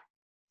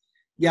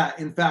 Yeah,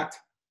 in fact,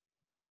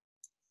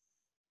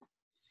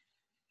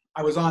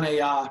 I was on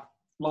a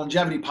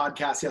longevity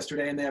podcast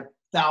yesterday, and they have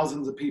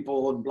thousands of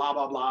people and blah,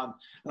 blah, blah.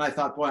 And I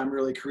thought, boy, I'm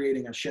really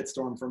creating a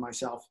shitstorm for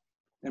myself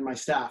and my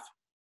staff.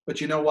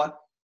 But you know what?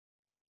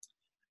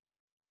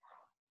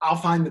 I'll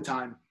find the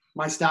time.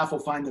 My staff will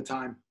find the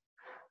time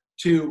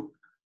to,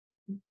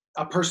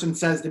 a person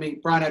says to me,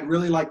 Brian, I'd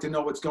really like to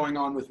know what's going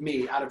on with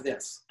me out of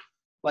this.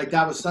 Like,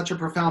 that was such a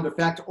profound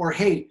effect. Or,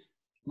 hey,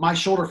 my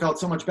shoulder felt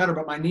so much better,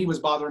 but my knee was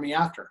bothering me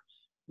after.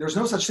 There's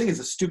no such thing as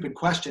a stupid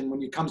question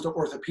when it comes to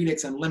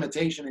orthopedics and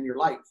limitation in your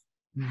life.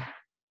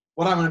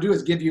 What I'm going to do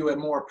is give you a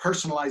more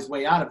personalized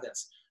way out of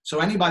this.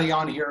 So anybody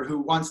on here who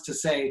wants to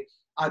say,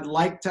 I'd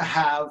like to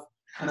have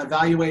an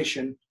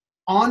evaluation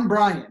on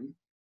Brian,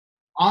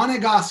 on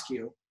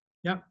Egoscue,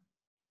 yep,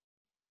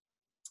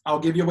 I'll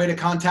give you a way to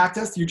contact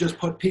us. You just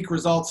put Peak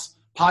Results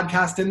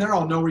Podcast in there.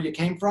 I'll know where you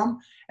came from.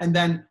 And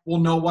then we'll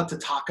know what to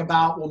talk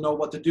about. We'll know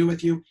what to do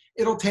with you.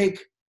 It'll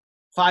take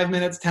 5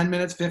 minutes, 10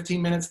 minutes,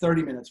 15 minutes,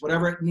 30 minutes,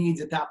 whatever it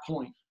needs at that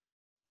point.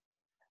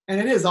 And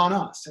it is on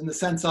us in the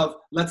sense of,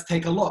 let's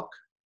take a look.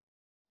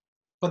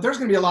 But there's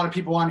going to be a lot of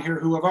people on here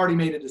who have already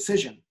made a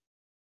decision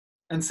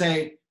and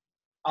say,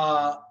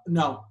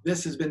 no,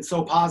 this has been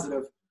so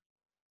positive.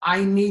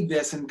 I need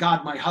this. And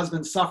God, my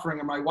husband's suffering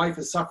or my wife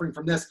is suffering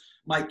from this.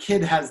 My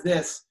kid has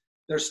this.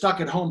 They're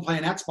stuck at home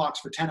playing Xbox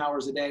for 10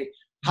 hours a day.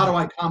 How do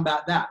I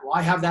combat that? Well,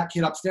 I have that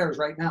kid upstairs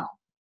right now.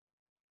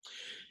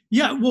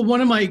 Yeah. Well,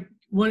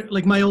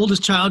 my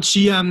oldest child,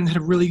 she had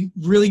a really,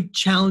 really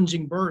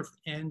challenging birth.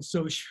 And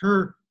so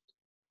her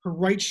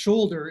right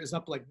shoulder is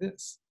up like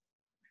this.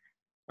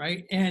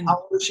 Right. And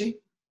how old is she?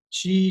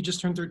 She just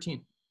turned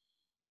 13.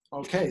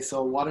 Okay.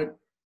 So what a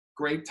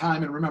great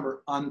time. And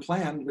remember,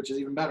 unplanned, which is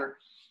even better.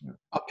 Yeah.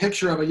 A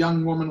picture of a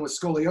young woman with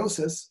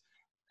scoliosis.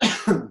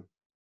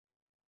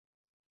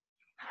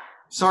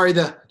 Sorry,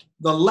 the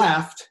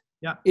left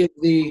is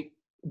the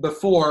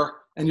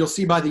before, and you'll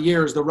see by the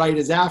years, the right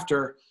is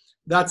after.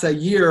 That's a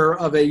year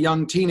of a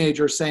young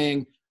teenager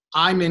saying,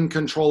 I'm in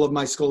control of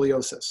my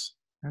scoliosis.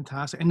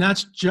 Fantastic. And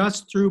that's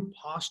just through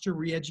posture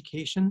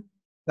re-education?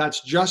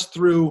 That's just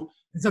through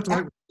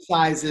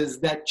exercises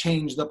that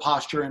change the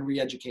posture and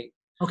re-educate.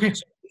 Okay.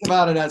 So think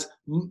about it as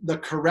the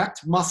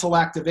correct muscle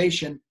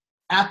activation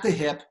at the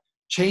hip,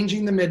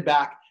 changing the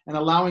mid-back, and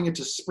allowing it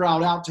to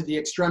sprout out to the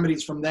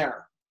extremities from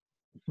there.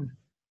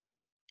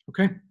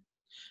 Okay.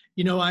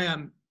 You know,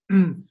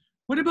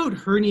 what about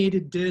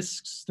herniated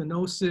discs,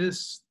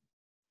 stenosis,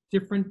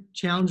 different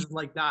challenges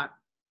like that?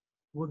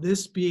 Will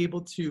this be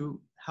able to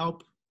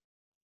help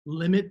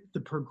limit the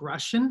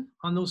progression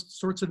on those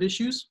sorts of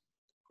issues?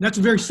 That's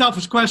a very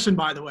selfish question,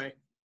 by the way.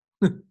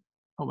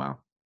 Oh, wow.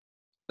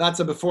 That's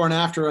a before and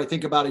after, I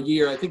think about a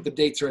year. I think the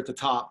dates are at the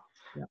top.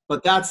 Yeah.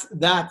 But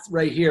that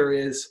right here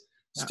is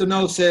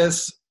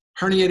stenosis,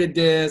 herniated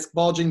disc,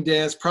 bulging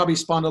disc, probably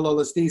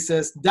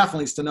spondylolisthesis,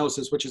 definitely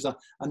stenosis, which is a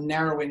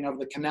narrowing of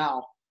the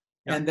canal.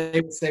 Yeah. And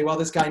they would say, well,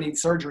 this guy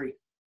needs surgery.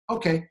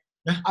 Okay.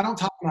 Yeah. I don't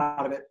talk him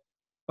out of it.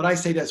 But I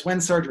say this,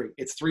 when surgery?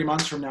 It's 3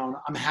 months from now, and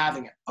I'm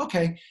having it.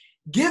 Okay.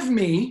 Give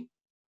me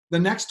the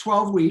next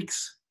 12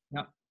 weeks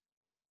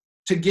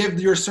to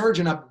give your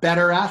surgeon a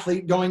better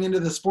athlete going into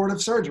the sport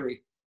of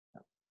surgery.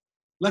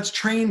 Let's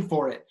train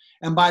for it.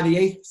 And by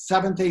the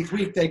 7th, 8th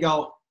week, they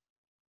go,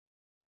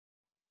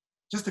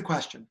 just a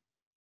question.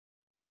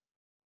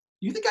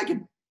 You think I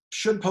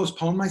should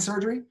postpone my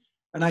surgery?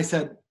 And I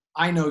said,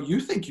 I know you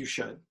think you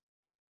should.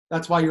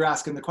 That's why you're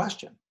asking the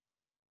question.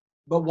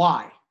 But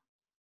why?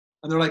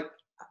 And they're like,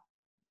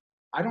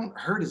 I don't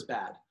hurt as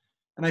bad.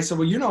 And I said,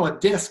 well, you know, a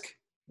disc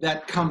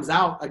that comes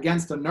out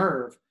against a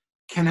nerve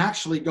can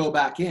actually go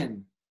back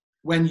in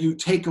when you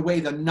take away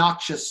the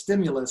noxious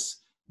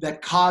stimulus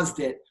that caused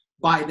it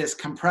by this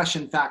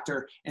compression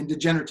factor and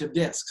degenerative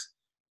discs.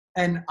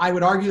 And I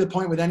would argue the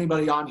point with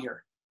anybody on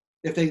here.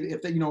 If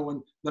they, you know,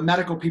 when the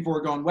medical people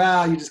were going,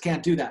 well, you just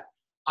can't do that.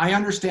 I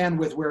understand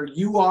with where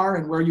you are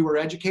and where you were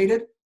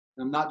educated.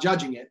 I'm not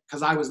judging it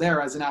because I was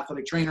there as an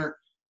athletic trainer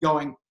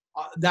going,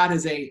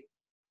 that's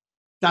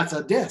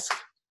a disc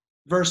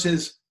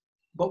versus,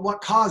 but what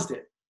caused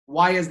it?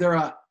 Why is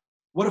there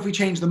what if we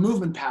change the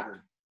movement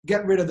pattern,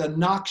 get rid of the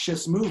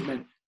noxious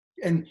movement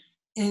and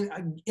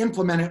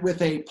implement it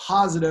with a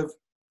positive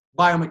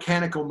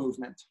biomechanical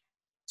movement?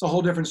 it's a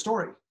whole different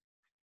story.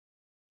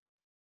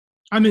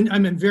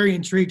 I'm very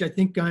intrigued. I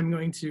think I'm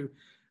going to,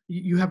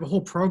 you have a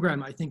whole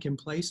program, I think, in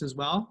place as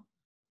well.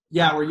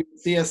 Yeah, where you can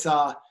see us,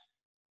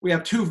 we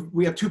have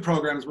two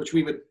programs, which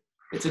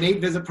it's an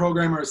 8-visit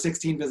program or a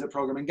 16-visit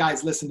program. And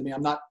guys, listen to me.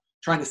 I'm not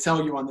trying to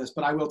sell you on this,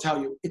 but I will tell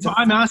you.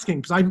 I'm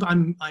asking because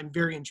I'm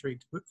very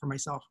intrigued for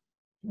myself.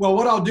 Well,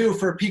 what I'll do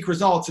for Peak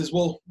Results is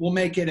we'll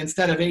make it,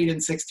 instead of 8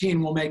 and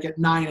 16, we'll make it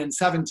 9 and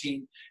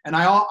 17. And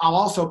I'll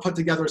also put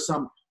together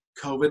some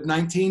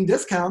COVID-19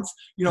 discounts,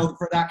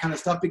 for that kind of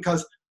stuff,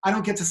 because I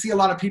don't get to see a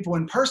lot of people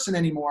in person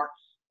anymore.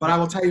 But I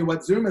will tell you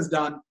what Zoom has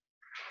done.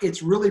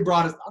 It's really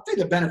brought us, I'll tell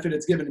you the benefit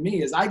it's given to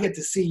me is I get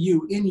to see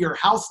you in your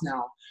house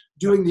now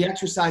doing the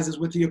exercises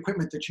with the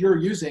equipment that you're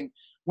using,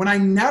 when I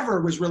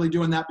never was really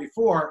doing that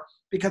before,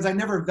 because I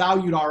never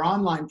valued our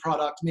online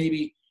product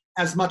maybe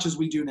as much as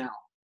we do now.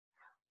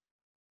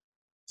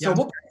 So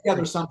we'll put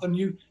together something.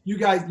 You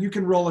guys, you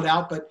can roll it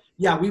out. But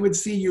yeah, we would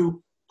see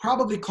you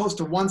probably close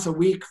to once a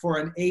week for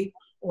an 8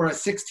 or a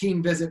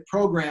 16 visit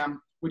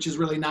program, which is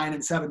really 9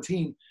 and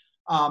 17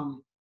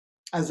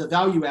 as a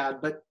value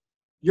add. But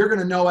you're going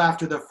to know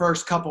after the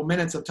first couple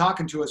minutes of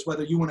talking to us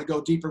whether you want to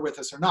go deeper with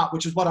us or not,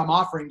 which is what I'm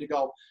offering, to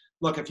go,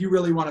 look, if you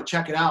really want to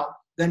check it out,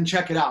 then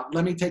check it out.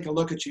 Let me take a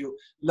look at you.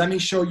 Let me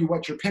show you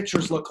what your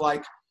pictures look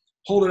like.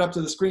 Hold it up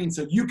to the screen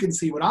so you can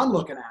see what I'm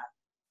looking at.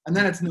 And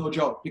then it's no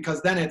joke,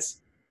 because then it's,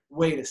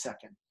 wait a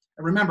second.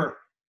 And remember,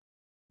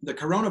 the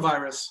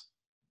coronavirus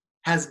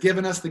has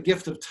given us the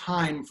gift of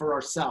time for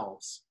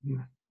ourselves.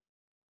 Mm.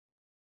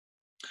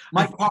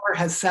 My car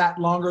has sat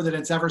longer than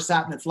it's ever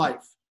sat in its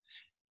life.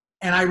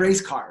 And I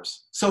race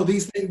cars. So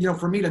these things,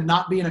 for me to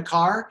not be in a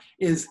car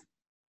is,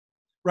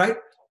 right?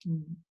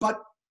 But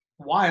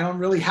why? I don't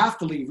really have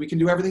to leave. We can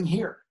do everything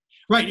here.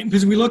 Right,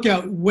 because we look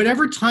at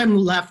whatever time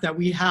left that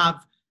we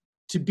have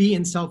to be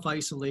in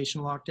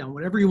self-isolation, lockdown,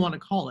 whatever you want to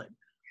call it.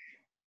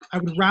 I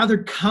would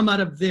rather come out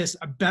of this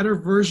a better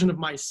version of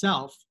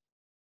myself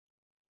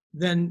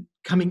than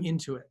coming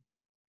into it.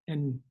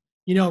 And,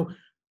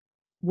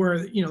 where,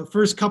 the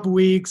first couple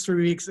weeks,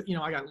 3 weeks,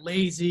 I got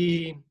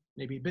lazy,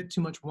 maybe a bit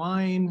too much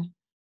wine,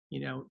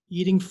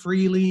 eating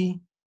freely.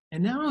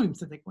 And now I'm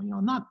thinking, well,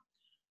 I'm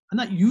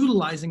not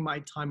utilizing my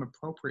time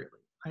appropriately.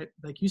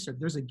 Like you said,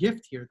 there's a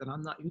gift here that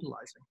I'm not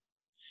utilizing.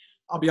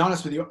 I'll be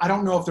honest with you. I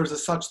don't know if there's a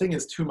such thing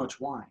as too much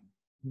wine,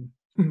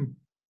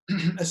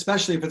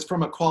 especially if it's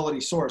from a quality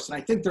source. And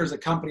I think there's a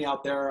company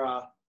out there,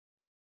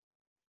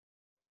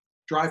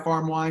 Dry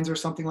Farm Wines or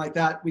something like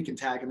that. We can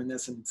tag them in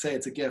this and say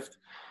it's a gift.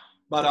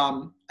 But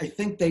I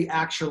think they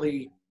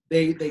actually,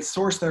 they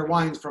source their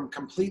wines from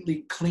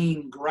completely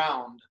clean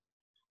ground,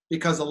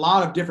 because a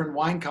lot of different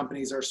wine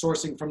companies are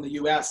sourcing from the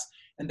US,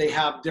 and they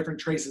have different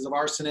traces of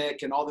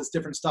arsenic and all this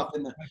different stuff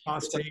in the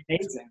phosphate.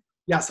 Amazing.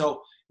 Yeah.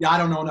 So I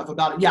don't know enough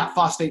about it. Yeah.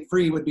 Phosphate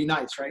free would be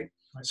nice. Right.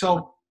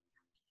 So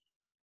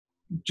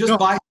just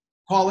buy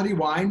quality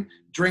wine,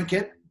 drink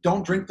it.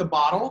 Don't drink the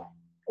bottle,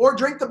 or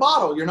drink the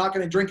bottle. You're not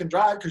going to drink and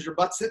drive because your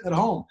butt's sitting at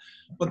home.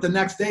 But the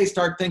next day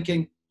start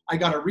thinking, I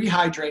got to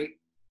rehydrate.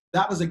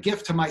 That was a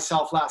gift to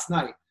myself last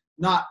night.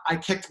 Not I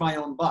kicked my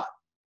own butt.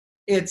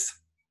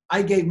 It's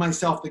I gave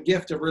myself the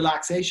gift of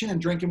relaxation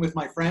and drinking with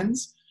my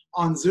friends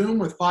on Zoom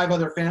with 5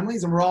 other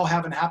families, and we're all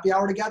having happy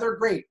hour together.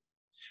 Great.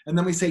 And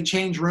then we say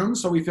change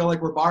rooms so we feel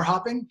like we're bar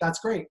hopping. That's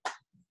great.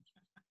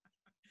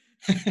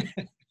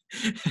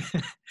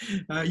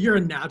 You're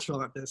a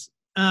natural at this.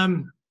 A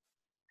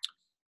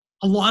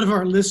lot of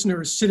our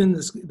listeners sit in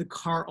the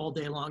car all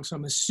day long, so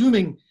I'm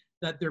assuming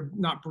that they're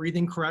not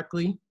breathing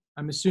correctly.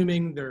 I'm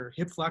assuming their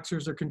hip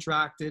flexors are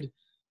contracted.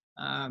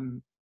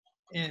 And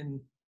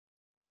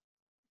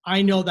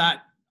I know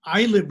that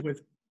I live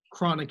with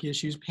chronic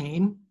issues,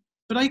 pain,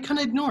 but I kind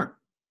of ignore it.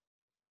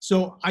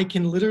 So I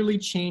can literally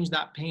change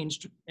that pain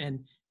and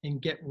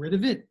get rid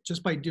of it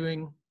just by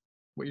doing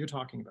what you're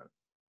talking about.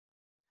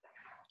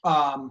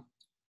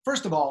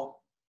 First of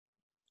all,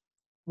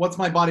 what's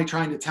my body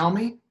trying to tell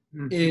me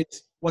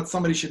is what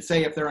somebody should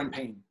say if they're in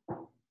pain.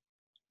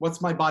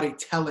 What's my body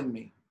telling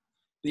me?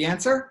 The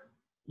answer,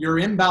 you're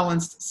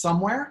imbalanced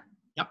somewhere.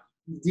 Yep.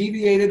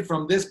 Deviated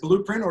from this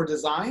blueprint or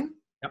design,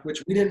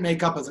 which we didn't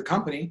make up as a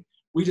company.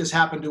 We just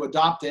happened to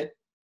adopt it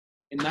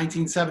in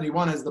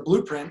 1971 as the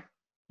blueprint.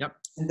 Yep.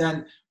 And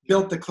then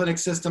built the clinic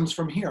systems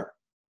from here.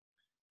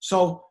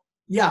 So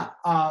yeah,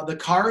 the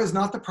car is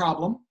not the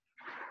problem.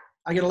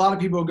 I get a lot of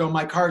people who go,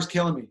 my car's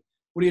killing me.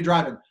 What are you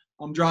driving?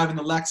 I'm driving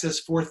the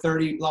Lexus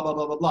 430, blah, blah,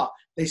 blah, blah, blah.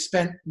 They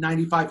spent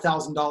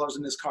 $95,000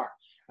 in this car.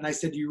 And I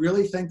said, do you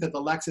really think that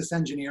the Lexus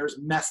engineers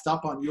messed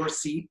up on your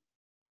seat?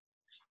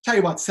 Tell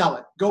you what, sell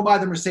it. Go buy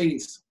the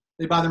Mercedes.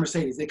 They buy the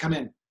Mercedes. They come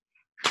in.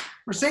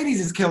 Mercedes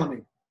is killing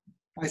me.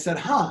 I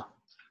said,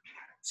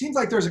 seems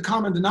like there's a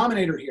common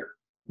denominator here.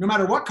 No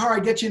matter what car I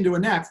get you into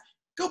next,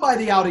 go buy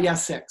the Audi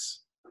S6.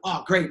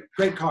 Oh, great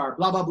car,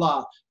 blah, blah,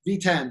 blah.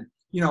 V10,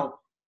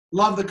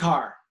 love the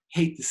car,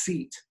 hate the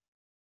seat.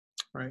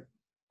 Right.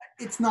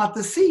 It's not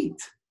the seat.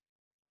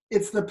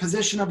 It's the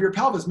position of your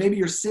pelvis. Maybe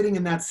you're sitting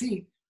in that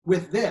seat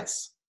with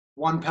this.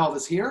 One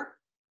pelvis here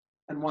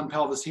and one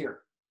pelvis here.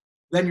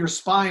 Then your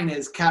spine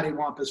is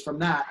cattywampus from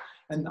that.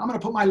 And I'm going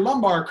to put my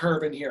lumbar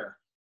curve in here.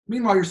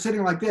 Meanwhile, you're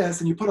sitting like this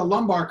and you put a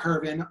lumbar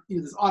curve in,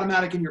 it's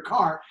automatic in your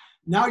car.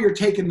 Now you're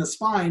taking the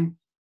spine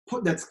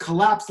that's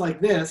collapsed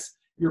like this.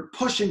 You're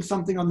pushing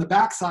something on the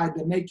backside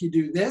to make you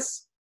do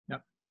this.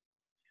 Yep.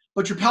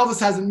 But your pelvis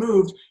hasn't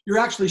moved. You're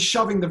actually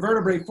shoving the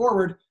vertebrae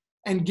forward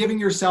and giving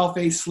yourself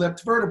a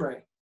slipped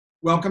vertebrae.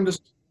 Welcome to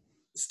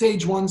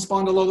stage 1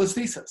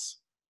 spondylolisthesis.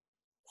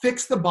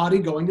 Fix the body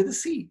going to the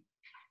seat.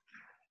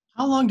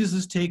 How long does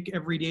this take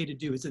every day to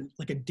do? Is it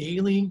like a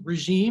daily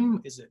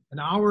regime? Is it an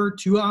hour,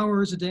 2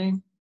 hours a day?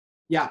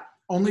 Yeah,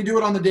 only do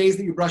it on the days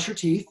that you brush your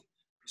teeth.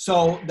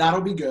 So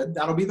that'll be good.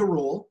 That'll be the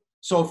rule.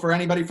 So for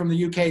anybody from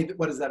the UK,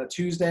 what is that, a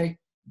Tuesday?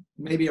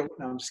 Maybe, no,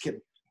 I'm just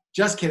kidding.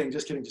 Just kidding.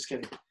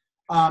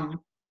 I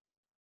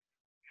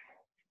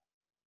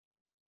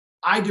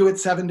do it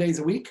 7 days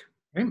a week.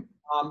 Okay.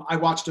 I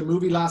watched a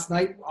movie last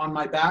night on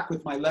my back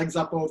with my legs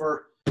up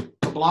over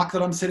the block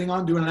that I'm sitting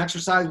on, doing an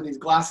exercise with these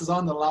glasses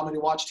on that allow me to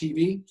watch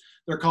TV.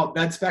 They're called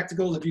bed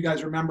spectacles. If you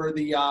guys remember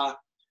the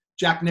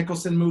Jack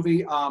Nicholson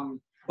movie,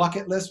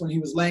 Bucket List, when he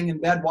was laying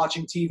in bed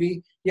watching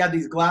TV, he had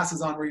these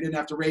glasses on where he didn't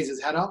have to raise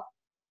his head up.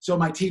 So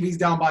my TV's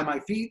down by my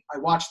feet. I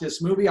watched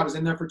this movie. I was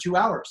in there for 2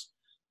 hours.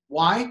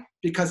 Why?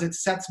 Because it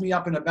sets me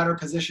up in a better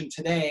position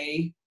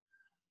today,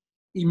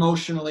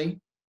 emotionally,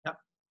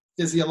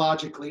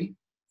 physiologically.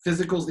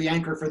 Physical's the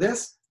anchor for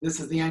this. This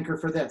is the anchor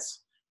for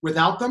this.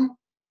 Without them,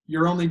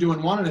 you're only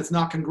doing one and it's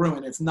not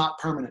congruent. It's not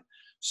permanent.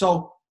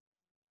 So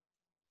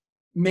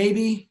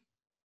maybe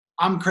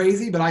I'm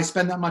crazy, but I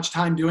spend that much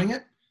time doing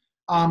it.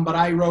 But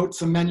I wrote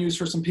some menus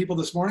for some people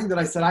this morning that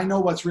I said, I know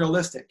what's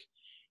realistic.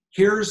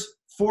 Here's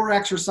 4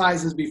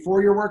 exercises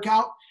before your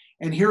workout,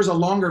 and here's a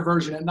longer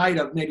version at night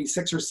of maybe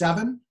 6 or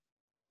 7.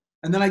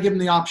 And then I give them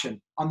the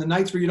option. On the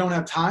nights where you don't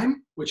have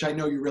time, which I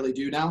know you really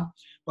do now,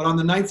 but on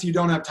the nights you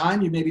don't have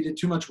time, you maybe did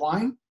too much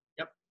wine.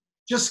 Yep.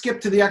 Just skip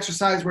to the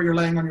exercise where you're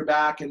laying on your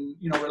back and,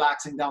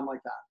 relaxing down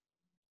like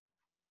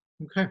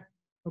that.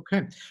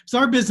 Okay. So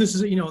our business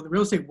is, the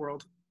real estate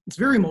world, it's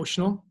very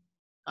emotional.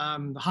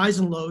 The highs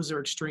and lows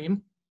are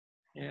extreme.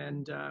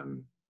 And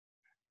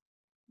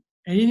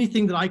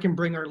anything that I can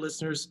bring our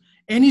listeners,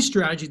 any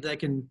strategy that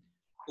can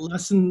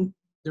lessen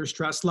their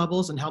stress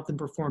levels and help them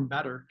perform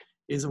better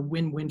is a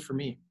win-win for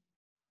me.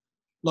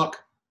 Look,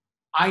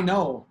 I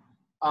know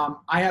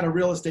I had a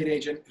real estate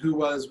agent who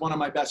was one of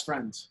my best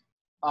friends.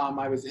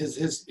 I was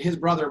his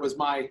brother was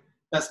my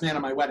best man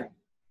at my wedding.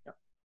 Yep.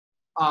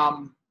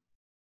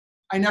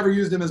 I never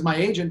used him as my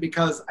agent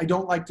because I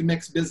don't like to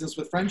mix business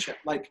with friendship.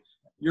 Like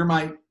you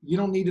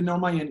don't need to know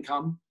my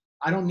income.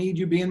 I don't need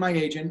you being my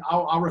agent.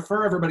 I'll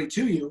refer everybody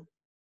to you.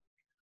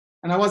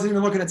 And I wasn't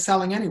even looking at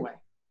selling anyway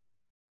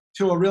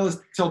till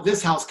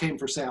this house came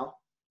for sale.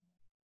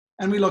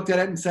 And we looked at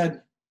it and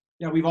said,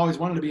 yeah, we've always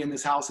wanted to be in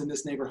this house in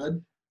this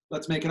neighborhood.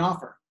 Let's make an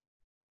offer.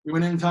 We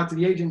went in and talked to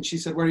the agent and she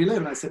said, where do you live?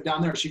 And I said,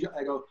 down there.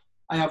 I go,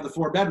 I have the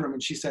 4-bedroom.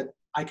 And she said,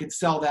 I could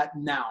sell that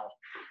now.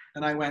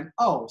 And I went,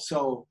 oh,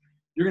 so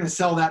you're going to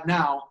sell that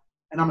now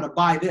and I'm going to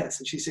buy this.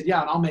 And she said,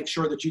 yeah, and I'll make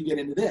sure that you get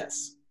into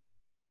this.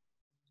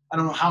 I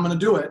don't know how I'm going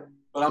to do it,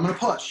 but I'm going to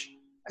push.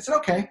 I said,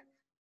 okay.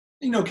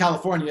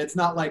 California, it's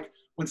not like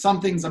when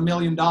something's $1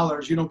 million,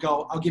 you don't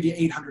go, I'll give you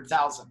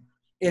 800,000.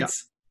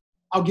 It's,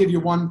 I'll give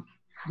you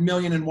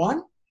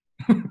 1,000,001.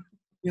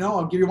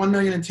 I'll give you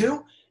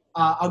 1,000,002.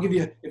 I'll give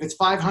you, if it's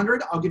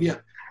 500, I'll give you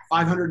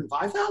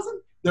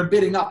 505,000. They're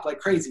bidding up like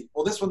crazy.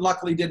 Well, this one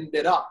luckily didn't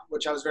bid up,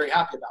 which I was very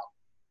happy about.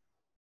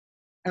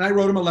 And I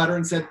wrote him a letter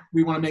and said,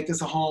 we want to make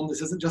this a home.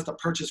 This isn't just a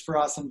purchase for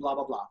us and blah,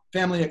 blah, blah.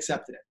 Family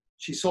accepted it.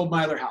 She sold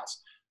my other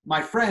house.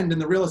 My friend in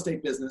the real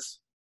estate business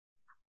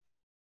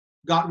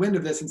got wind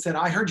of this and said,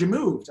 I heard you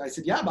moved. I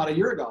said, yeah, about a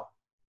year ago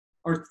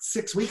or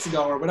 6 weeks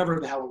ago or whatever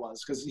the hell it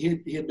was, because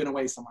he had been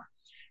away somewhere.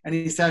 And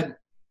he said,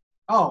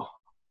 oh.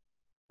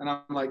 And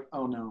I'm like,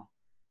 oh no,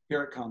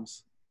 here it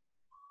comes.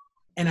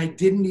 And I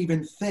didn't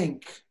even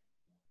think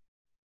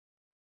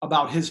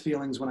about his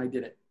feelings when I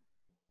did it.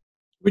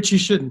 Which you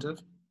shouldn't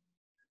have.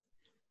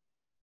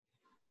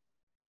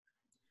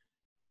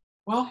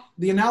 Well,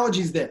 the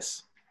analogy is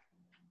this.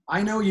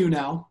 I know you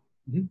now.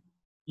 Mm-hmm.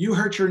 You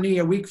hurt your knee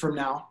a week from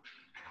now,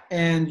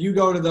 and you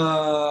go to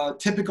the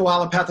typical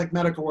allopathic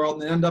medical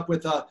world and end up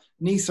with a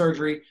knee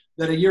surgery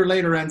that a year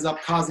later ends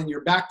up causing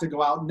your back to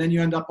go out, and then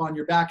you end up on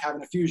your back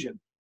having a fusion.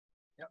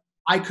 Yep.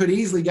 I could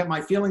easily get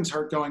my feelings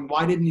hurt going,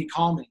 why didn't he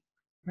call me?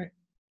 Right.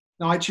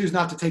 Now, I choose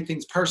not to take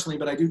things personally,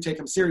 but I do take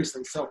them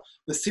seriously. So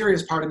the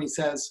serious part of me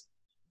says,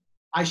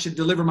 I should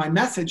deliver my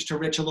message to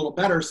Rich a little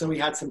better so he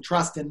had some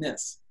trust in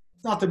this.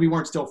 It's not that we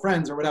weren't still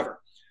friends or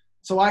whatever.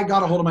 So I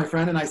got a hold of my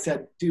friend and I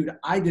said, dude,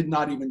 I did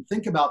not even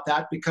think about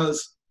that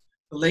because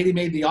the lady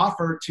made the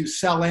offer to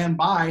sell and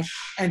buy,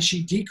 and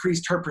she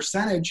decreased her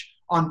percentage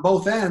on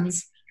both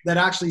ends that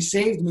actually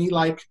saved me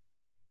like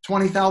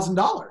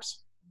 $20,000.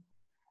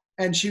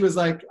 And she was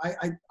like,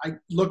 I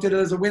looked at it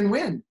as a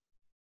win-win.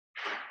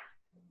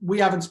 We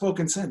haven't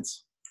spoken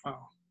since.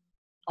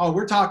 Oh,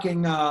 we're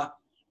talking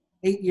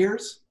 8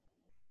 years.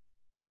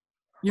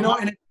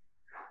 And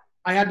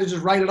I had to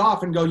just write it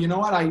off and go, you know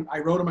what? I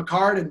wrote him a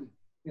card, and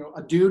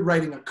a dude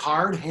writing a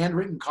card,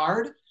 handwritten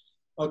card.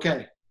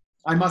 Okay,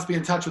 I must be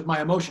in touch with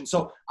my emotions.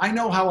 So I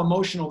know how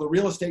emotional the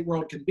real estate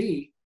world can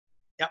be.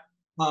 Yep.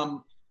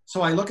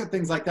 So I look at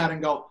things like that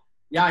and go,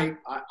 yeah,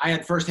 I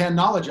had firsthand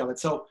knowledge of it.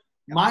 So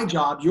my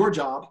job, your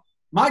job,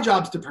 my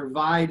job is to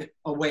provide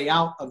a way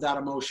out of that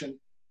emotion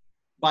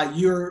by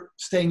your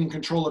staying in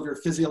control of your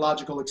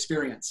physiological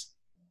experience.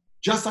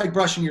 Just like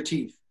brushing your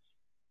teeth.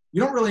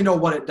 You don't really know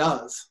what it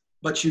does,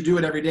 but you do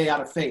it every day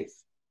out of faith.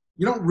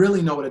 You don't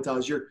really know what it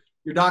does. Your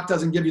doc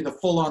doesn't give you the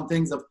full-on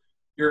things of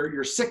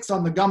your 6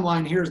 on the gum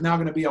line here is now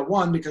going to be a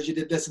 1 because you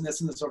did this and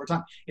this and this over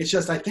time. It's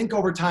just, I think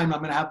over time I'm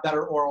going to have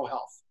better oral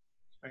health.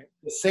 Right?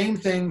 The same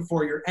thing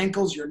for your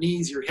ankles, your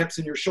knees, your hips,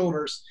 and your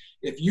shoulders.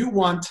 If you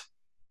want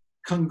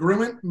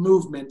congruent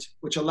movement,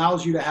 which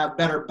allows you to have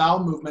better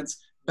bowel movements,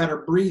 better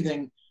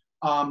breathing,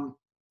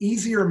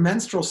 easier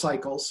menstrual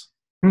cycles,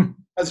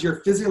 as your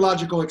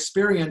physiological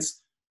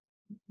experience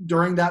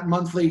during that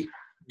monthly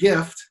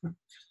gift.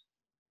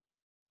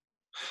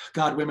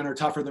 God, women are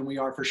tougher than we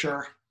are for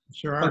sure.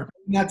 Sure are. But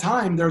in that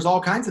time, there's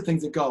all kinds of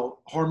things that go,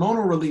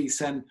 hormonal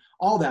release and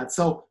all that.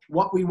 So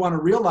what we want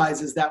to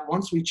realize is that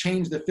once we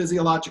change the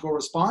physiological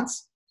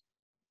response,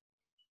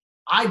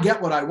 I get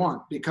what I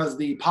want because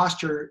the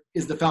posture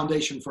is the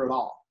foundation for it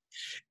all.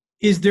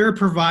 Is there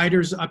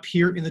providers up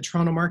here in the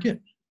Toronto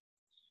market?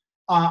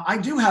 I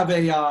do have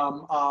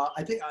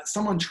I think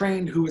someone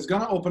trained who is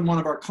going to open one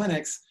of our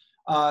clinics.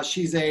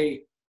 She's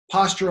a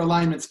posture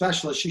alignment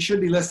specialist. She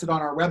should be listed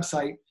on our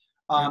website,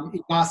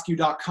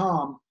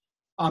 egoscue.com.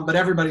 But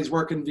everybody's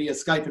working via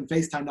Skype and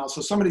FaceTime now.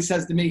 So somebody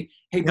says to me,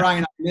 "Hey,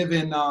 Brian,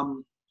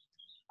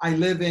 I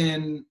live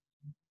in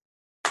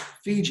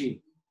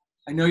Fiji.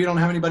 I know you don't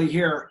have anybody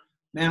here.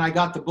 Man, I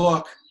got the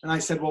book." And I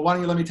said, "Well, why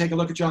don't you let me take a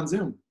look at you on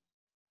Zoom?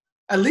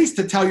 At least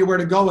to tell you where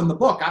to go in the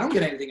book. I don't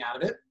get anything out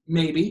of it,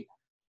 maybe."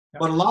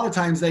 But a lot of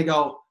times they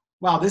go,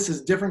 "Wow, this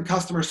is different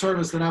customer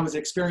service than I was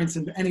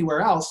experiencing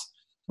anywhere else."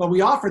 But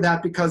we offer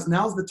that because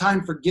now's the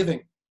time for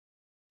giving.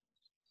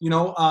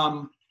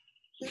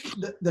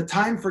 The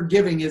time for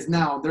giving is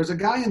now. There's a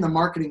guy in the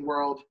marketing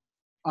world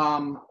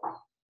on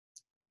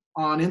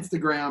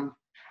Instagram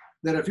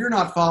that if you're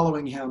not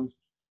following him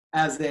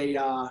as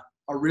a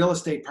real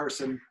estate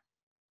person,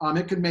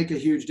 it could make a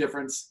huge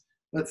difference.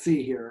 Let's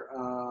see here.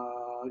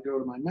 Go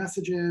to my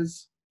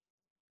messages.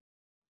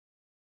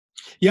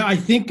 Yeah, I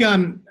think,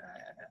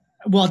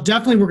 well,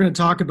 definitely we're going to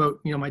talk about,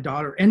 my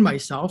daughter and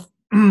myself.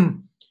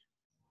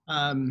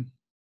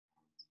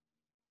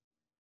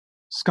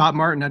 Scott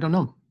Martin, I don't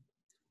know.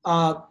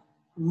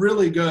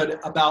 Really good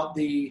about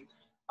the,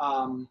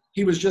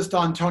 he was just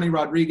on Tony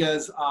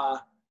Rodriguez,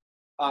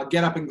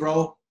 Get Up and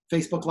Grow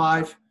Facebook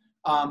Live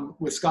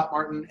with Scott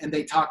Martin, and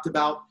they talked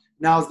about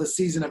now's the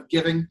season of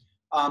giving,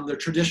 the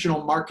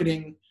traditional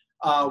marketing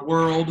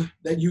world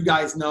that you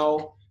guys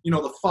know,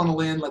 the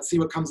funnel in, let's see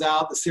what comes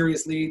out, the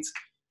serious leads.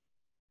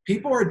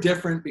 People are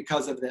different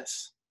because of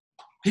this.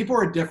 People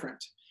are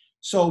different.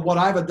 So what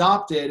I've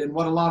adopted and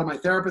what a lot of my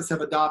therapists have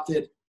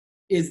adopted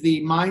is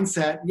the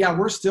mindset, yeah,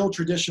 we're still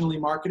traditionally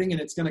marketing and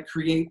it's going to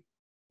create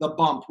the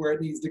bump where it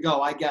needs to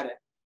go. I get it.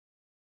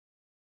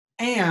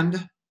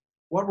 And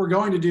what we're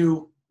going to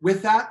do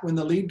with that when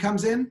the lead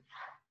comes in,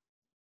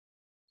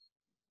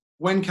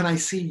 when can I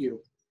see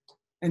you?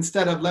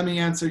 Instead of let me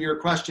answer your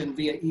question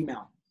via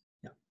email.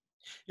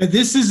 Yeah,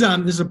 this is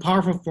a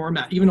powerful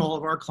format. Even all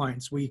of our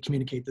clients, we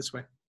communicate this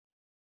way.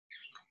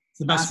 It's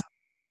the best.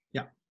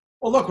 Yeah.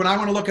 Well, look, when I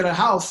want to look at a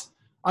house,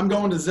 I'm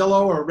going to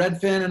Zillow or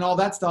Redfin and all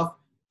that stuff.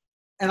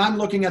 And I'm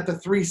looking at the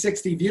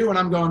 360 view and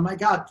I'm going, my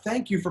God,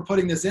 thank you for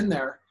putting this in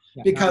there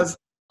because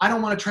I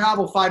don't want to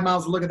travel 5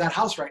 miles to look at that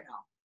house right now.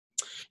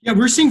 Yeah,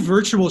 we're seeing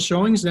virtual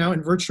showings now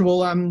and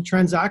virtual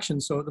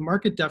transactions. So the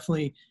market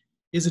definitely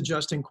is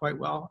adjusting quite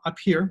well up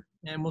here,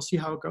 and we'll see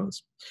how it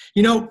goes.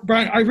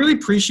 Brian, I really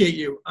appreciate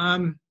you.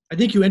 I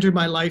think you entered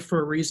my life for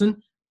a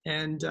reason,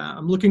 and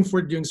I'm looking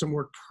forward to doing some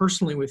work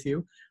personally with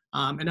you.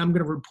 And I'm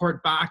going to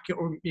report back,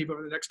 or maybe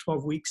over the next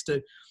 12 weeks,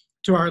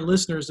 to our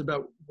listeners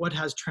about what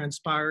has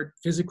transpired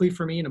physically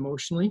for me and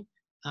emotionally.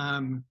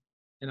 And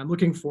I'm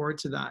looking forward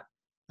to that.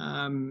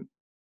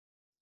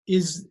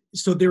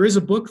 So there is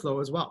a book though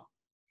as well.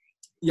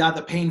 Yeah,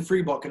 the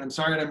Pain-Free book. And I'm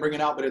sorry I didn't bring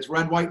it out, but it's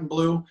red, white, and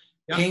blue.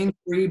 Yep.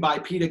 Pain-Free by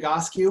Pete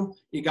Egoscue.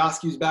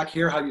 Egoscue's back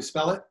here, how you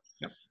spell it.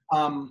 Yep.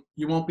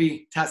 You won't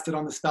be tested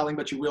on the spelling,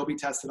 but you will be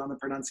tested on the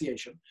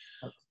pronunciation.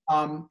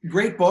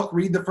 Great book.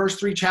 Read the first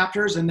 3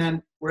 chapters, and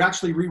then we're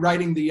actually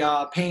rewriting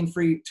the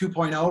Pain-Free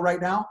 2.0 right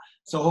now.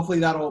 So hopefully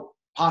that'll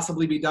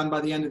possibly be done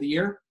by the end of the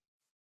year.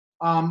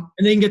 And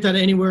they can get that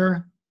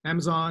anywhere,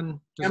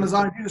 Amazon.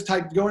 Amazon, if you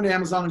just go into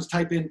Amazon and just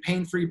type in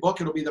Pain-Free book,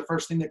 it'll be the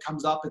first thing that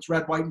comes up. It's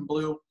red, white, and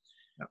blue.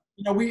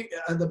 Yep.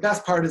 The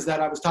best part is that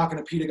I was talking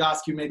to Pete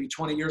Egoscue maybe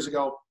 20 years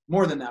ago,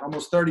 more than that,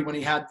 almost 30, when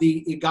he had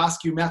the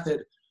Egoscue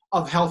method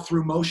of health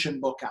through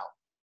motion book out.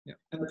 Yep.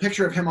 And a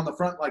picture of him on the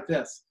front like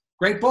this.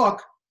 Great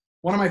book.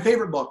 One of my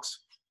favorite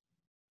books.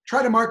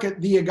 Try to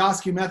market the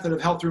Egoscue method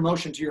of health through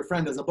motion to your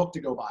friend as a book to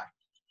go buy.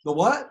 The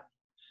what?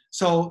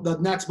 So the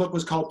next book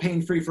was called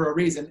Pain Free for a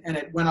Reason, and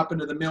it went up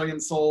into the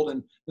millions sold,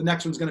 and the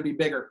next one's going to be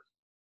bigger.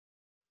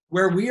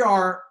 Where we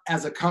are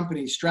as a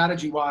company,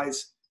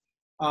 strategy-wise,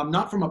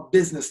 not from a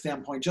business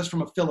standpoint, just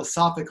from a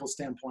philosophical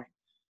standpoint,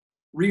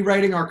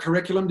 rewriting our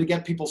curriculum to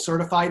get people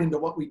certified into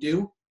what we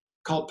do,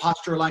 called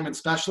Posture Alignment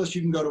Specialist.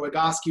 You can go to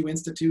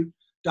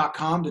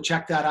egoscueinstitute.com to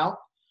check that out.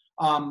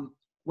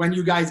 When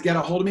you guys get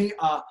a hold of me,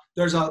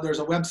 there's a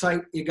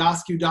website,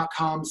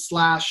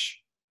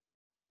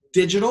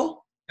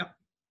 egoscue.com/digital.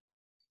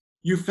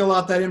 You fill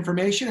out that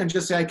information and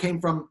just say, I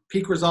came from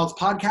Peak Results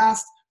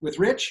Podcast with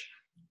Rich.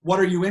 What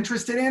are you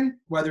interested in?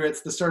 Whether it's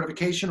the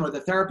certification or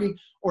the therapy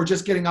or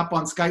just getting up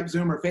on Skype,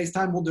 Zoom, or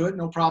FaceTime, we'll do it,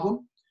 no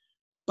problem.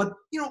 But,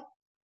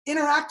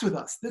 interact with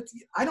us.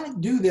 I don't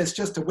do this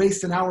just to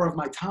waste an hour of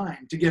my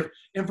time to give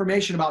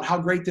information about how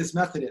great this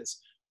method is.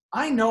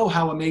 I know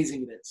how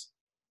amazing it is.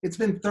 It's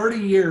been 30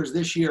 years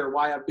this year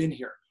why I've been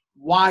here.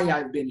 Why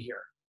I've been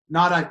here.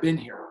 Not I've been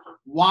here.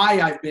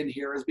 Why I've been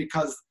here is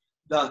because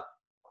the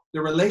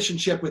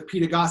relationship with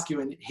Pete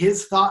Egoscue, and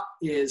his thought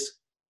is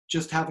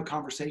just have a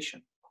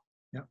conversation.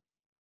 Yep.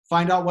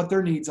 Find out what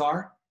their needs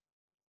are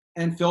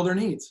and fill their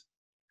needs.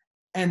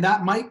 And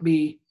that might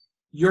be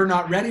you're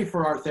not ready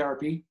for our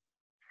therapy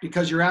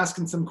because you're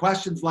asking some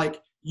questions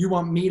like, you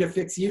want me to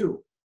fix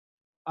you.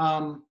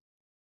 Hope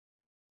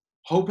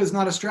is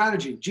not a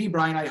strategy. Gee,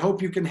 Brian, I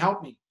hope you can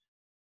help me.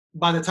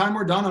 By the time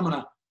we're done, I'm going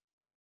to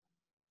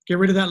get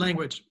rid of that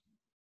language.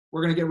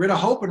 We're going to get rid of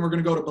hope and we're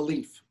going to go to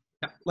belief.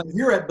 Yeah. Like if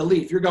you're at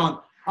belief, you're going,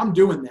 I'm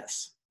doing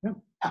this. Yeah.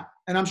 Yeah.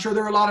 And I'm sure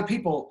there are a lot of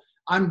people,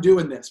 I'm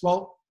doing this.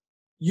 Well,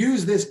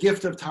 use this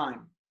gift of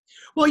time.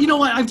 Well, you know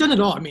what? I've done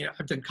it all. I mean,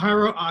 I've done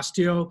chiro,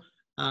 osteo,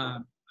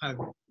 I've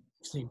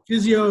seen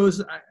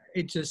physios.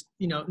 It just,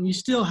 and you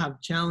still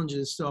have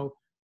challenges. So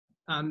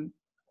I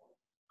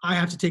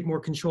have to take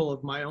more control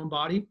of my own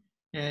body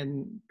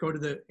and go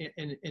to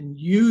and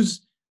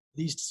use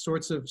these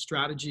sorts of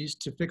strategies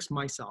to fix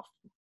myself.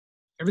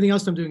 Everything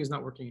else I'm doing is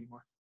not working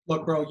anymore.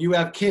 Look, bro, you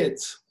have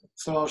kids.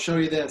 So I'll show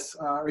you this.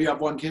 Or you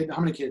have one kid. How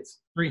many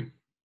kids? 3.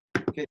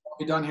 Okay, I'll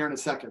be done here in a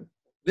second.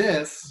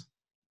 This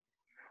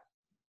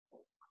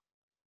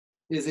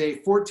is a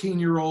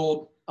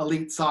 14-year-old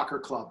elite soccer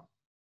club.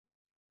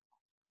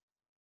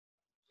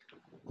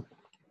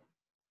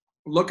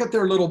 Look at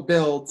their little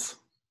builds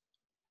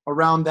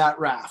around that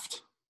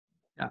raft.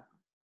 Yeah.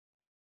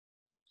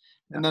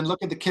 And then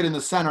look at the kid in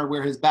the center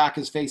where his back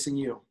is facing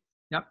you.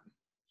 Yep.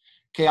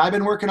 Okay, I've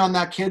been working on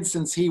that kid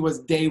since he was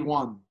day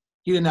one.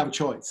 He didn't have a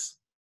choice.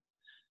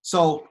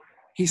 So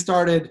he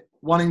started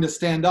wanting to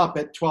stand up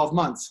at 12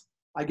 months.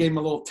 I gave him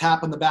a little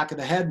tap on the back of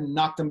the head and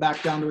knocked him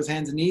back down to his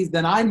hands and knees.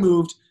 Then I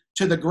moved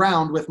to the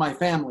ground with my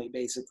family,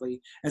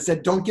 basically, and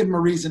said, don't give him a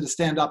reason to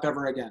stand up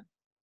ever again.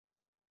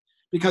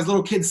 Because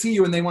little kids see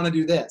you and they want to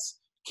do this.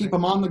 Keep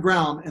him on the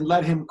ground and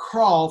let him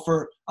crawl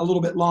for a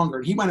little bit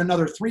longer. He went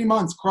another 3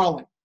 months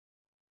crawling.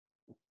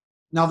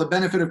 Now the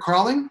benefit of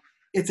crawling,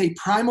 it's a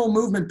primal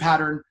movement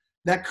pattern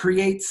that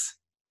creates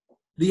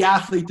the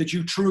athlete that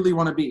you truly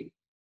want to be.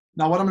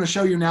 Now what I'm going to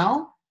show you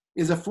now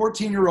is a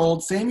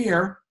 14-year-old, same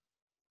year,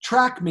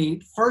 track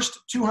meet, first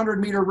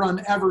 200-meter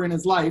run ever in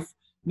his life,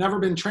 never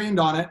been trained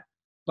on it,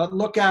 but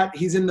look at,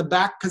 he's in the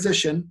back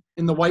position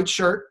in the white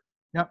shirt.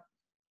 Yep.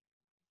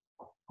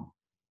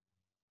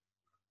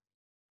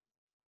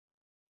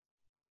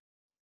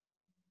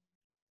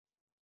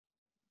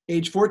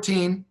 Age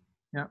 14.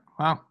 Yeah.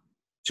 Wow.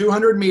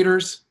 200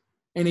 meters,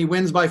 and he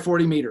wins by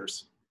 40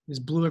 meters.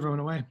 Just blew everyone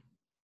away.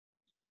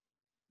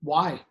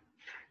 Why?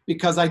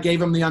 Because I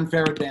gave him the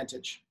unfair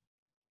advantage.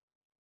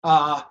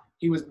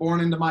 He was born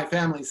into my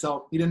family,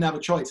 so he didn't have a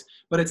choice.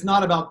 But it's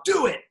not about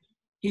do it.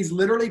 He's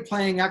literally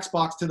playing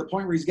Xbox to the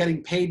point where he's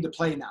getting paid to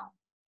play now.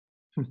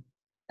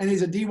 And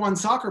he's a D1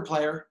 soccer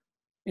player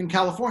in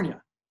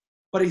California.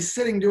 But he's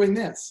sitting doing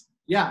this.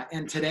 Yeah,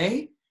 and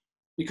today,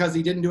 because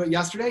he didn't do it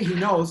yesterday, he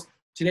knows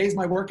today's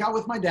my workout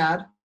with my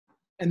dad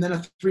and then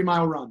a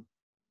 3-mile run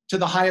to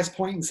the highest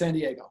point in San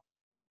Diego.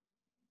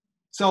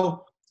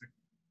 So,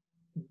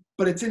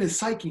 but it's in his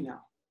psyche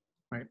now.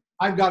 Right.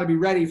 I've got to be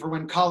ready for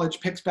when college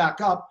picks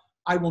back up.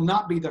 I will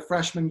not be the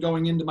freshman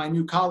going into my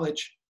new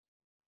college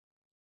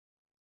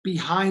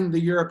behind the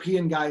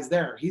European guys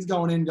there. He's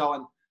going in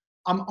going,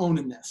 I'm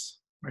owning this.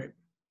 Right.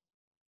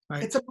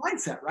 Right. It's a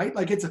mindset, right?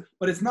 Like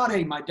but it's not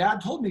my dad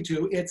told me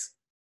to. It's,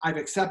 I've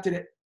accepted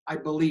it. I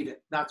believe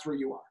it. That's where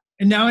you are.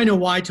 And now I know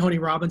why Tony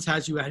Robbins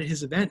has you at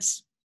his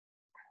events.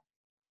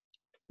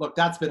 Look,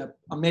 that's been an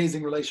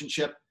amazing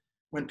relationship.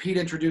 When Pete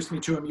introduced me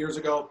to him years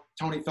ago,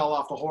 Tony fell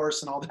off the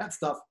horse and all that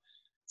stuff.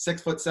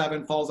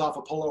 6'7", falls off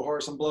a polo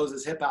horse and blows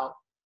his hip out.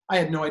 I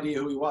had no idea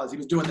who he was. He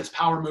was doing this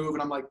power move,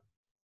 and I'm like,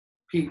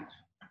 Pete,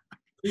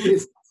 who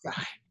is this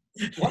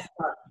guy? What?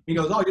 He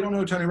goes, oh, you don't know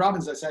who Tony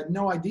Robbins is? I said,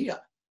 no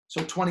idea.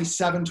 So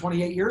 27,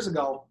 28 years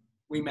ago,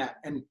 we met.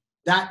 And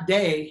that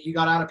day, he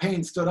got out of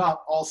pain, stood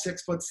up, all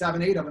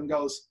 6'7", 8 of him,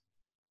 goes,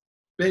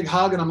 big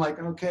hug. And I'm like,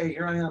 okay,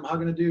 here I am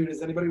hugging a dude.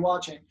 Is anybody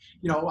watching?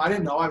 I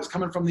didn't know. I was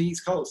coming from the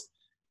East Coast.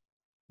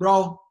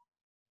 Bro,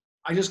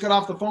 I just got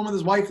off the phone with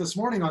his wife this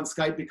morning on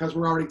Skype because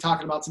we're already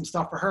talking about some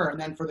stuff for her and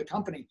then for the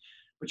company.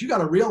 But you got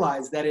to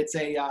realize that it's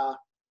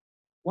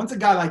once a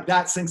guy like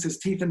that sinks his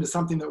teeth into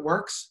something that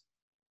works,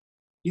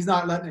 he's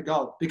not letting it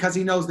go because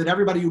he knows that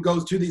everybody who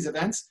goes to these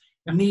events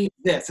needs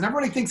this. And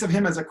everybody thinks of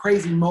him as a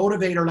crazy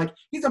motivator, like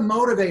he's a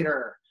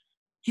motivator.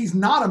 He's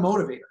not a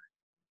motivator.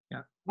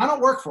 Yeah. I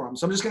don't work for him,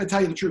 so I'm just going to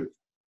tell you the truth.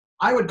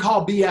 I would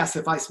call BS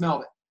if I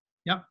smelled it.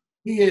 Yep.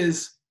 He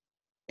is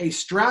a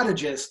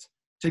strategist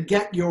to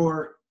get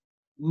your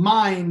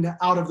mind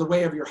out of the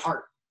way of your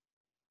heart,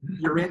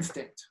 your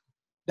instinct.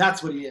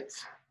 That's what he is.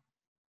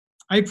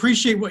 I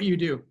appreciate what you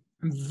do.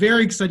 I'm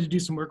very excited to do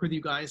some work with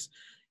you guys.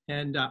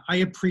 And I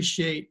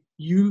appreciate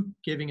you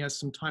giving us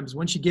some time. Because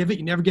once you give it,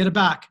 you never get it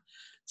back.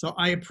 So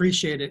I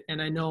appreciate it.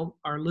 And I know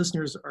our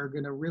listeners are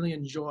going to really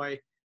enjoy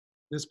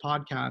this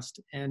podcast.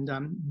 And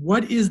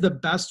what is the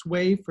best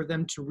way for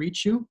them to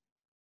reach you?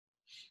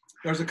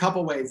 There's a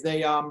couple ways.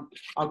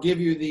 I'll give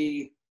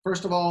you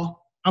first of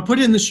all. I'll put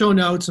it in the show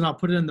notes and I'll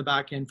put it in the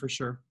back end for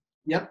sure.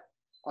 Yep.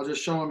 I'll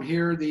just show them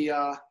here.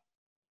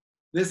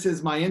 This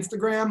is my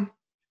Instagram.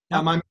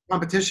 I'm in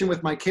competition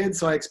with my kids,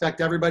 so I expect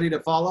everybody to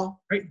follow.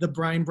 Right, the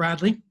Brian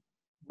Bradley.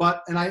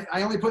 And I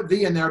only put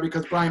the in there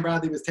because Brian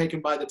Bradley was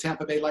taken by the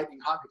Tampa Bay Lightning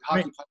hockey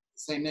player with the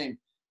same name.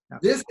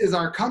 Yep. This is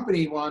our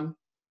company one,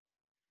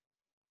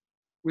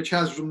 which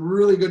has some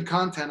really good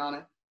content on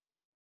it.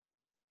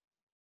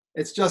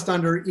 It's just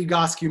under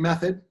Egoscue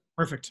Method.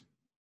 Perfect.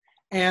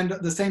 And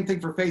the same thing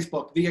for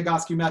Facebook, the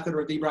Egoscue Method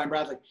or the Brian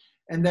Bradley.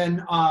 And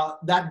then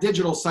that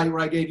digital site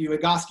where I gave you,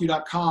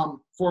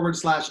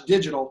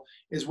 egoscue.com/digital,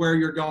 is where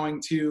you're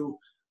going to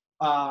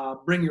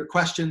bring your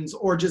questions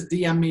or just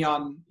DM me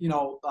on,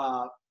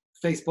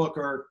 Facebook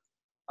or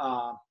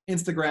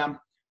Instagram.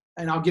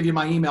 And I'll give you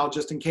my email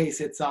just in case.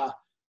 It's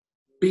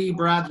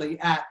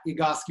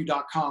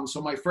bbradley@egoscue.com.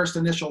 So my first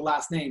initial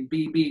last name,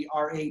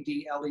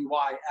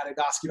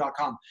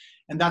 bbradley@egoscue.com.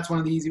 And that's one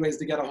of the easy ways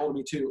to get a hold of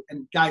me too.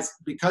 And guys,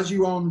 because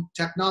you own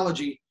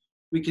technology,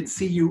 we can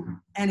see you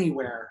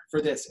anywhere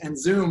for this. And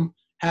Zoom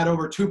had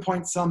over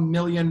 200 some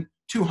million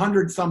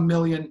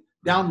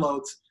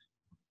downloads.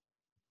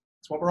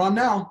 That's what we're on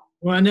now.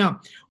 Well,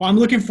 I'm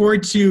looking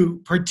forward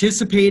to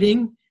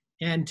participating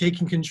and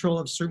taking control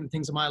of certain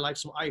things in my life.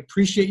 So I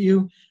appreciate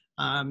you.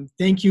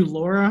 Thank you,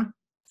 Laura,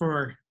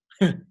 for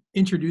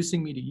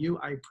introducing me to you.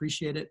 I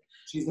appreciate it.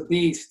 She's a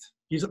beast.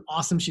 She's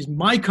awesome. She's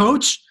my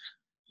coach.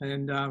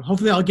 And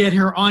hopefully I'll get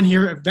her on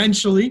here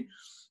eventually.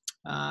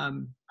 I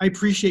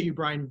appreciate you,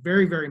 Brian,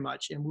 very, very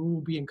much. And we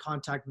will be in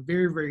contact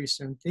very, very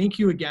soon. Thank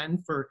you again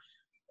for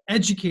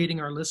educating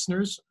our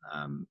listeners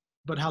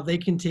about how they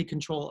can take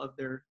control of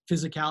their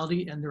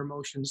physicality and their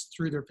emotions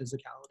through their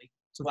physicality.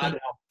 So Glad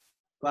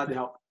to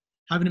help.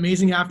 Have an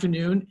amazing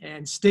afternoon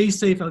and stay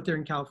safe out there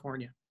in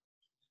California.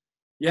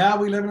 Yeah,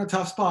 we live in a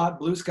tough spot.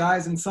 Blue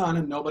skies and sun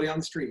and nobody on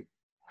the street.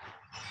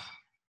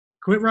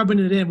 Quit rubbing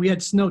it in. We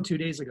had snow 2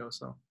 days ago,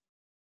 so.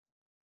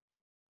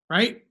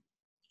 Right?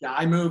 Yeah,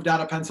 I moved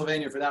out of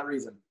Pennsylvania for that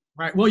reason.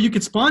 Right. Well, you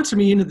could sponsor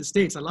me into the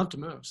States. I'd love to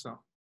move, so.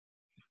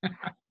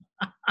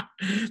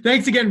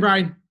 Thanks again,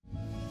 Brian.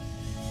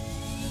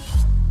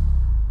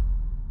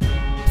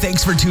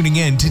 Thanks for tuning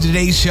in to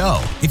today's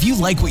show. If you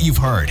like what you've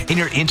heard and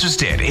you're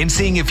interested in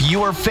seeing if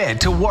you are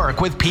fit to work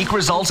with Peak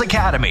Results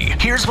Academy,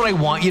 here's what I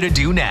want you to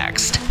do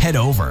next. Head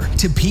over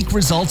to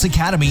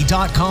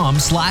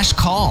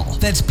peakresultsacademy.com/call.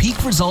 That's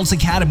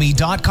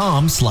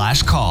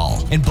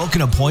peakresultsacademy.com/call and book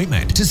an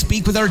appointment to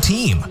speak with our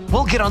team.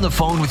 We'll get on the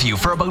phone with you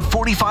for about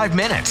 45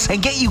 minutes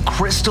and get you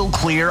crystal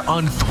clear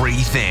on 3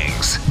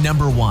 things.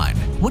 Number 1,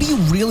 what do you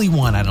really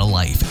want out of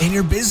life and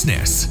your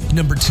business?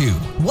 Number 2,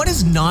 what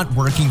is not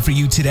working for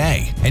you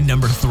today? And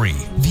number 3,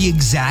 the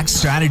exact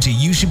strategy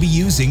you should be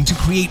using to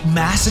create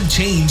massive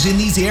change in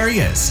these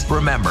areas.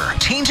 Remember,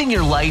 changing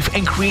your life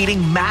and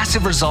creating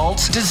massive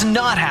results does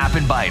not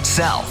happen by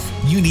itself.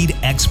 You need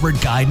expert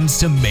guidance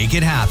to make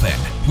it happen.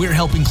 We're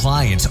helping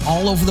clients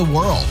all over the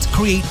world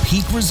create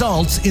peak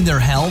results in their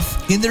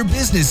health, in their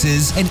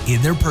businesses, and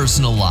in their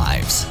personal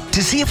lives.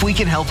 To see if we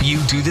can help you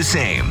do the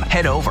same,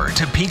 head over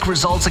to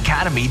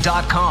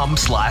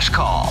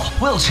peakresultsacademy.com/call.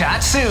 We'll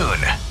chat soon.